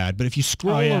audio is bad, but if you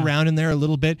scroll around in there a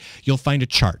little bit, you'll find a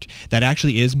chart that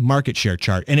actually is market share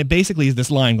chart, and it basically is this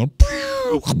line going,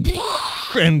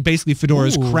 and basically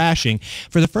Fedora's crashing.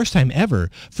 For the first time ever,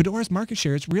 Fedora's market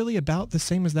share is really about the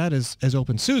same as that as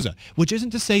OpenSUSE, which isn't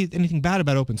to say anything bad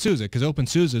about OpenSUSE, because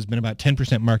OpenSUSE has been about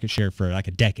 10% market share for like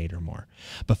a decade or more.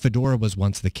 But Fedora was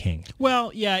once the king.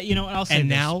 Well, yeah, I'll say and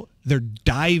this. Now they're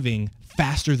diving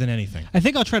faster than anything. I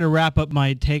think I'll try to wrap up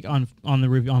my take on the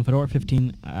review on Fedora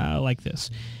 15 like this.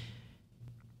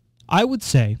 I would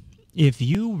say if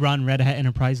you run Red Hat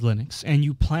Enterprise Linux and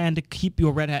you plan to keep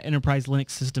your Red Hat Enterprise Linux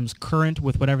systems current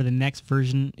with whatever the next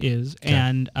version is,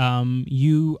 and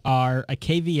you are a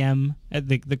KVM,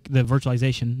 the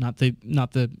virtualization, not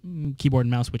the keyboard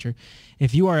and mouse switcher.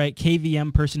 If you are a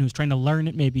KVM person who's trying to learn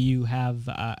it, maybe you have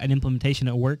an implementation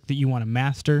at work that you want to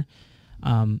master.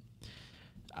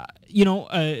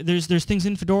 There's things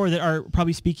in Fedora that are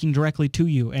probably speaking directly to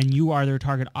you, and you are their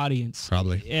target audience.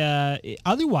 Probably.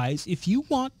 Otherwise, if you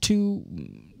want to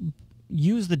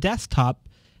use the desktop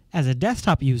as a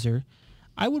desktop user,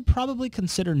 I would probably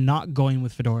consider not going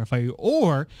with Fedora if I were you,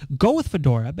 or go with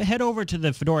Fedora, but head over to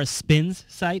the Fedora Spins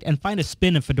site and find a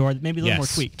spin of Fedora that may be a little more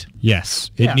tweaked. Yes,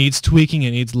 it needs tweaking.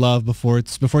 It needs love before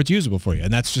it's usable for you,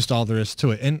 and that's just all there is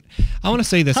to it. And I want to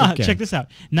say this again. Check this out.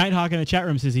 Nighthawk in the chat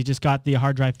room says he just got the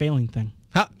hard drive failing thing.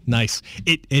 Nice.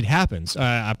 It happens,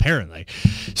 apparently.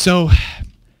 So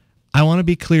I want to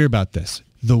be clear about this.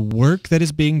 The work that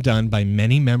is being done by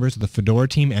many members of the Fedora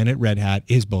team and at Red Hat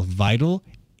is both vital,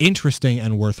 interesting,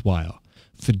 and worthwhile.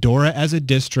 Fedora as a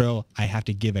distro, I have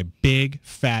to give a big,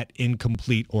 fat,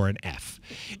 incomplete, or an F.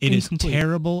 It is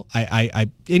terrible.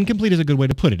 Incomplete is a good way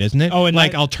to put it, isn't it? Oh, and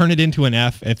I'll turn it into an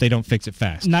F if they don't fix it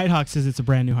fast. Nighthawk says it's a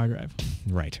brand new hard drive.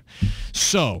 Right.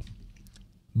 So,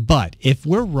 but if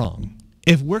we're wrong,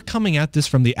 if we're coming at this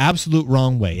from the absolute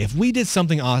wrong way, if we did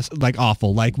something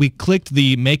awful, like we clicked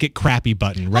the make it crappy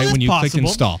button right when you clicked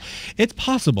install, it's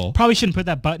possible. Probably shouldn't put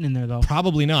that button in there, though.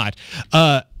 Probably not.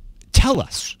 Tell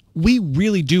us. We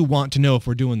really do want to know if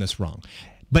we're doing this wrong.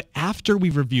 But after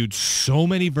we've reviewed so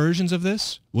many versions of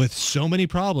this, with so many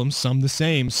problems, some the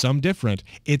same, some different,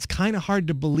 it's kind of hard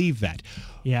to believe that.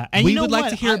 Yeah. And we would like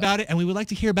to hear about it, and we would like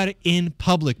to hear about it in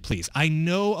public, please. I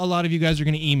know a lot of you guys are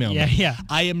going to email me. Yeah.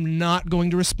 I am not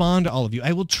going to respond to all of you.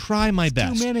 I will try my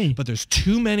best. Too many. But there's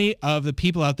too many of the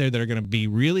people out there that are going to be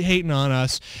really hating on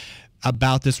us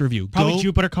about this review. Probably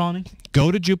Jupiter Colony.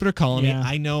 Go to Jupiter Colony. Yeah.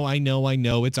 I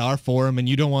know. It's our forum, and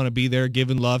you don't want to be there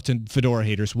giving love to Fedora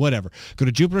haters, whatever. Go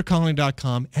to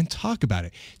jupitercolony.com and talk about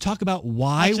it. Talk about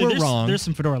why we're wrong. There's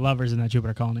some Fedora lovers in that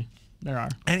Jupiter Colony. There are.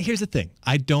 And here's the thing.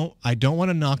 I don't want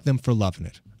to knock them for loving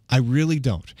it. I really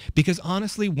don't. Because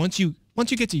honestly, once you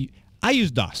get to... I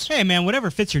use DOS. Hey, man, whatever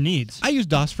fits your needs. I used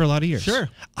DOS for a lot of years. Sure.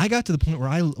 I got to the point where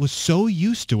I was so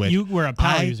used to it. You were a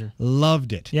power user.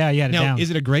 Loved it. Yeah, you had it now, down.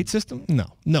 is it a great system?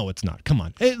 No, it's not. Come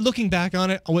on. Looking back on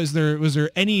it, was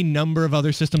there any number of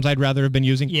other systems I'd rather have been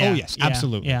using? Yeah. Oh, yes, Yeah.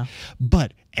 absolutely. Yeah.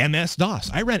 But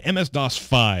MS-DOS. I ran MS-DOS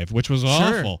 5, which was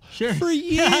awful. Sure. For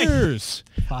years.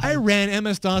 I ran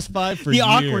MS-DOS 5 for years. The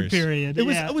awkward period. It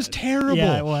was terrible.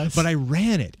 Yeah, it was. But I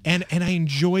ran it, and I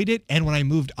enjoyed it, and when I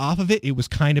moved off of it, it was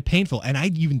kind of painful, and I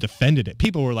even defended it.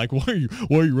 People were like, why are you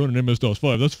running MS-DOS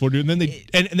 5? That's funny. And then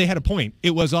they had a point.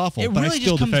 It was awful, but I still defended it.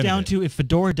 It really just comes down to if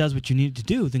Fedora does what you need it to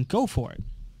do, then go for it.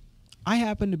 I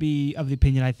happen to be of the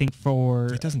opinion, I think,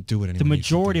 for it doesn't do it. The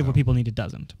majority of what people need, it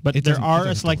doesn't. But there are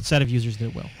a select set of users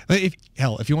that will.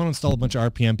 If you want to install a bunch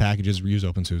of RPM packages, use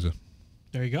OpenSUSE.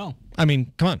 There you go. I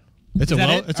mean, come on. It's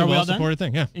a well-supported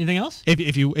thing. Yeah. Anything else?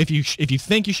 If you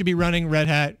think you should be running Red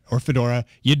Hat or Fedora,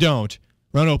 you don't.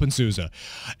 Run OpenSUSE.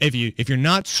 If you're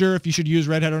not sure if you should use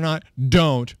Red Hat or not,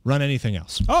 don't run anything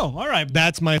else. Oh, all right.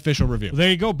 That's my official review. Well, there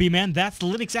you go, B-Man. That's the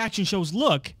Linux Action Show's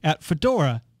look at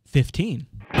Fedora 15.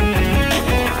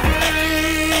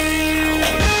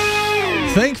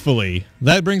 Thankfully,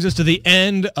 that brings us to the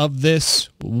end of this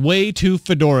way too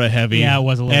Fedora heavy. Yeah, it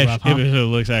was a little rough, huh?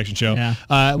 Linux Action Show. Yeah.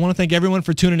 I want to thank everyone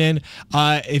for tuning in.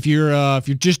 If you're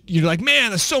like,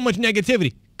 man, there's so much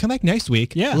negativity, come back next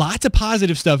week. Yeah. Lots of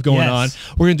positive stuff going on.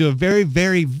 We're going to do a very,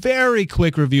 very, very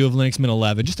quick review of Linux Mint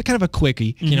 11. Just a kind of a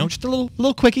quickie, just a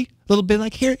little quickie. A little bit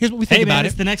like, here's what we think about it.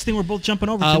 It's the next thing we're both jumping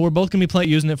over to. We're both going to be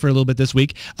using it for a little bit this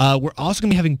week. We're also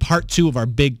going to be having part 2 of our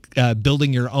big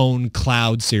Building Your Own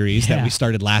Cloud series that we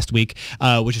started last week,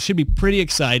 which should be pretty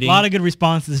exciting. A lot of good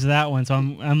responses to that one, so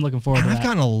I'm looking forward to that. I've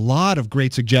gotten a lot of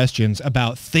great suggestions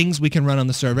about things we can run on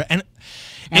the server. And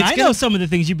I know some of the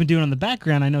things you've been doing on the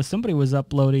background. I know somebody was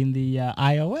uploading the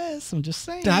iOS. I'm just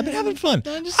saying. I've been having fun.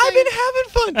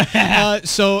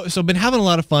 So been having a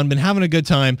lot of fun. Been having a good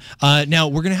time. Now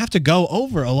we're gonna have to go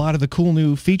over a lot of the cool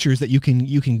new features that you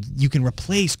can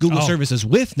replace Google services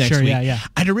with next week. Yeah.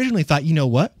 I'd originally thought, you know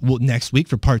what? Well, next week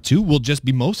for part 2, we'll just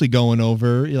be mostly going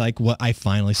over like what I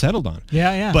finally settled on.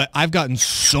 Yeah. But I've gotten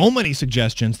so many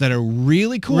suggestions that are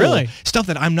really cool. Really? Stuff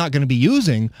that I'm not going to be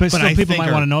using, but still I people think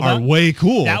might want to know about. Are way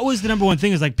cool. That was the number one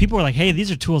thing. Is like people were like, "Hey,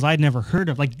 these are tools I'd never heard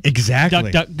of." Like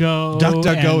exactly. DuckDuckGo.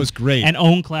 DuckDuckGo is great. And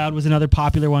OwnCloud was another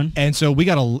popular one. And so we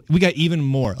got even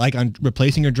more. Like on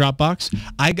replacing your Dropbox,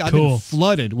 I got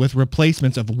flooded with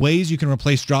replacements of ways you can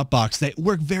replace Dropbox that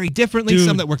work very differently.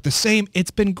 Some that work the same.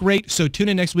 It's been great. So tune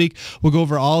in next week. We'll go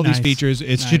over all of these features.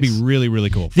 It should be really, really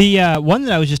cool. The one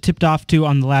that I was just tipped off to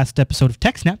on the last episode of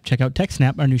TechSnap, check out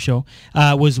TechSnap, our new show,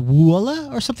 was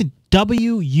Woola or something.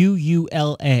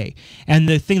 WUULA, and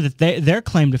the thing that their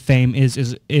claim to fame is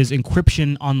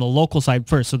encryption on the local side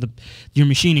first. So your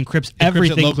machine encrypts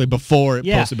everything it locally before it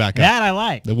posts it back up. That I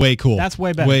like. Way cool. That's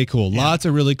way better. Way cool. Yeah. Lots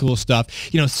of really cool stuff.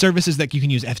 Services that you can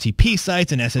use FTP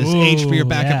sites and SSH for your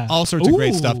backup. All sorts of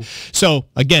great stuff. So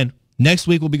again, next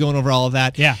week, we'll be going over all of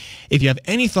that. Yeah. If you have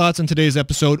any thoughts on today's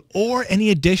episode or any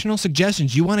additional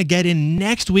suggestions you want to get in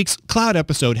next week's cloud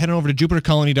episode, head on over to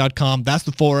jupitercolony.com. That's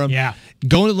the forum. Yeah.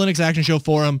 Go into the Linux Action Show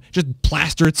forum. Just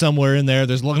plaster it somewhere in there.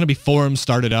 There's going to be forums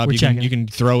started up. You can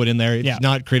throw it in there. If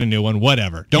not, create a new one.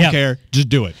 Whatever. Don't care. Just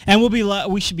do it. And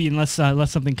we should be, unless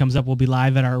something comes up, we'll be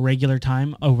live at our regular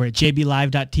time over at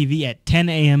jblive.tv at 10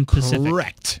 a.m. Pacific.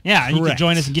 Correct. Yeah, and you can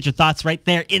join us and get your thoughts right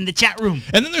there in the chat room.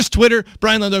 And then there's Twitter,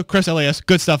 Brian Lando, Chris LAS.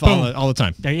 Good stuff all the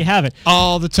time. There you have it.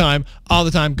 All the time.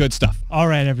 Good stuff. All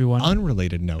right, everyone.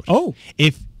 Unrelated note. Oh.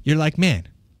 If you're like, man,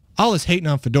 all this hating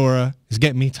on Fedora is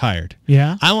getting me tired.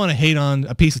 Yeah. I want to hate on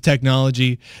a piece of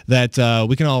technology that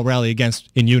we can all rally against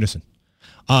in unison.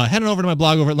 head on over to my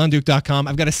blog over at lunduke.com.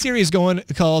 I've got a series going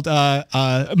called...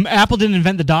 Apple didn't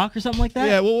invent the dock or something like that?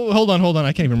 Yeah, well, hold on.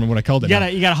 I can't even remember what I called it.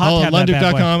 You got a hot tab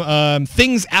lunduke.com.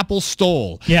 Things Apple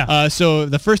stole. Yeah. So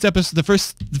the first episode, the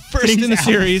first in the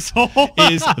series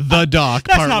is The Dock,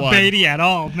 That's part not 1. baity at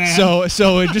all, man.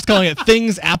 So we're just calling it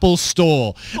Things Apple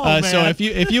Stole. So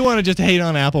if you want to just hate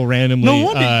on Apple randomly, no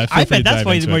wonder. I bet that's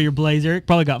why you your blazer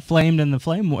probably got flamed in the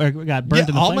flame, or got burnt in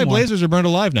the flame. All my blazers are burned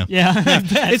alive now. Yeah, I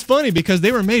bet. It's funny because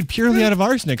they were made purely out of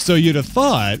arsenic, so you'd have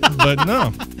thought, but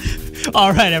no.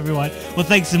 All right, everyone. Well,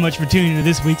 thanks so much for tuning in to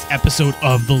this week's episode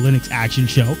of the Linux Action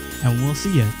Show, and we'll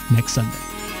see you next Sunday.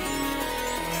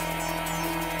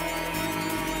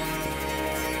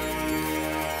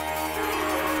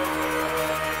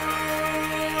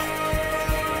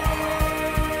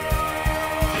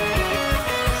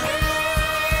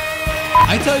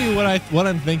 I tell you what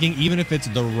I'm thinking, even if it's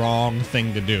the wrong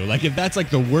thing to do. Like, if that's like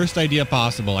the worst idea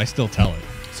possible, I still tell it.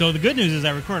 So the good news is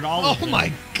I recorded all of it. Oh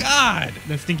my God!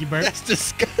 That stinky burp. That's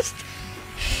disgusting.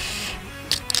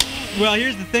 Well,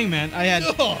 here's the thing, man. I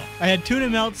had tuna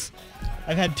melts.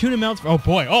 I've had tuna melts. Oh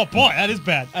boy, that is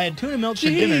bad. I had tuna melts for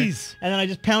dinner, and then I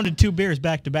just pounded 2 beers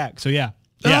back to back. So yeah,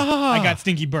 I got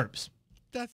stinky burps.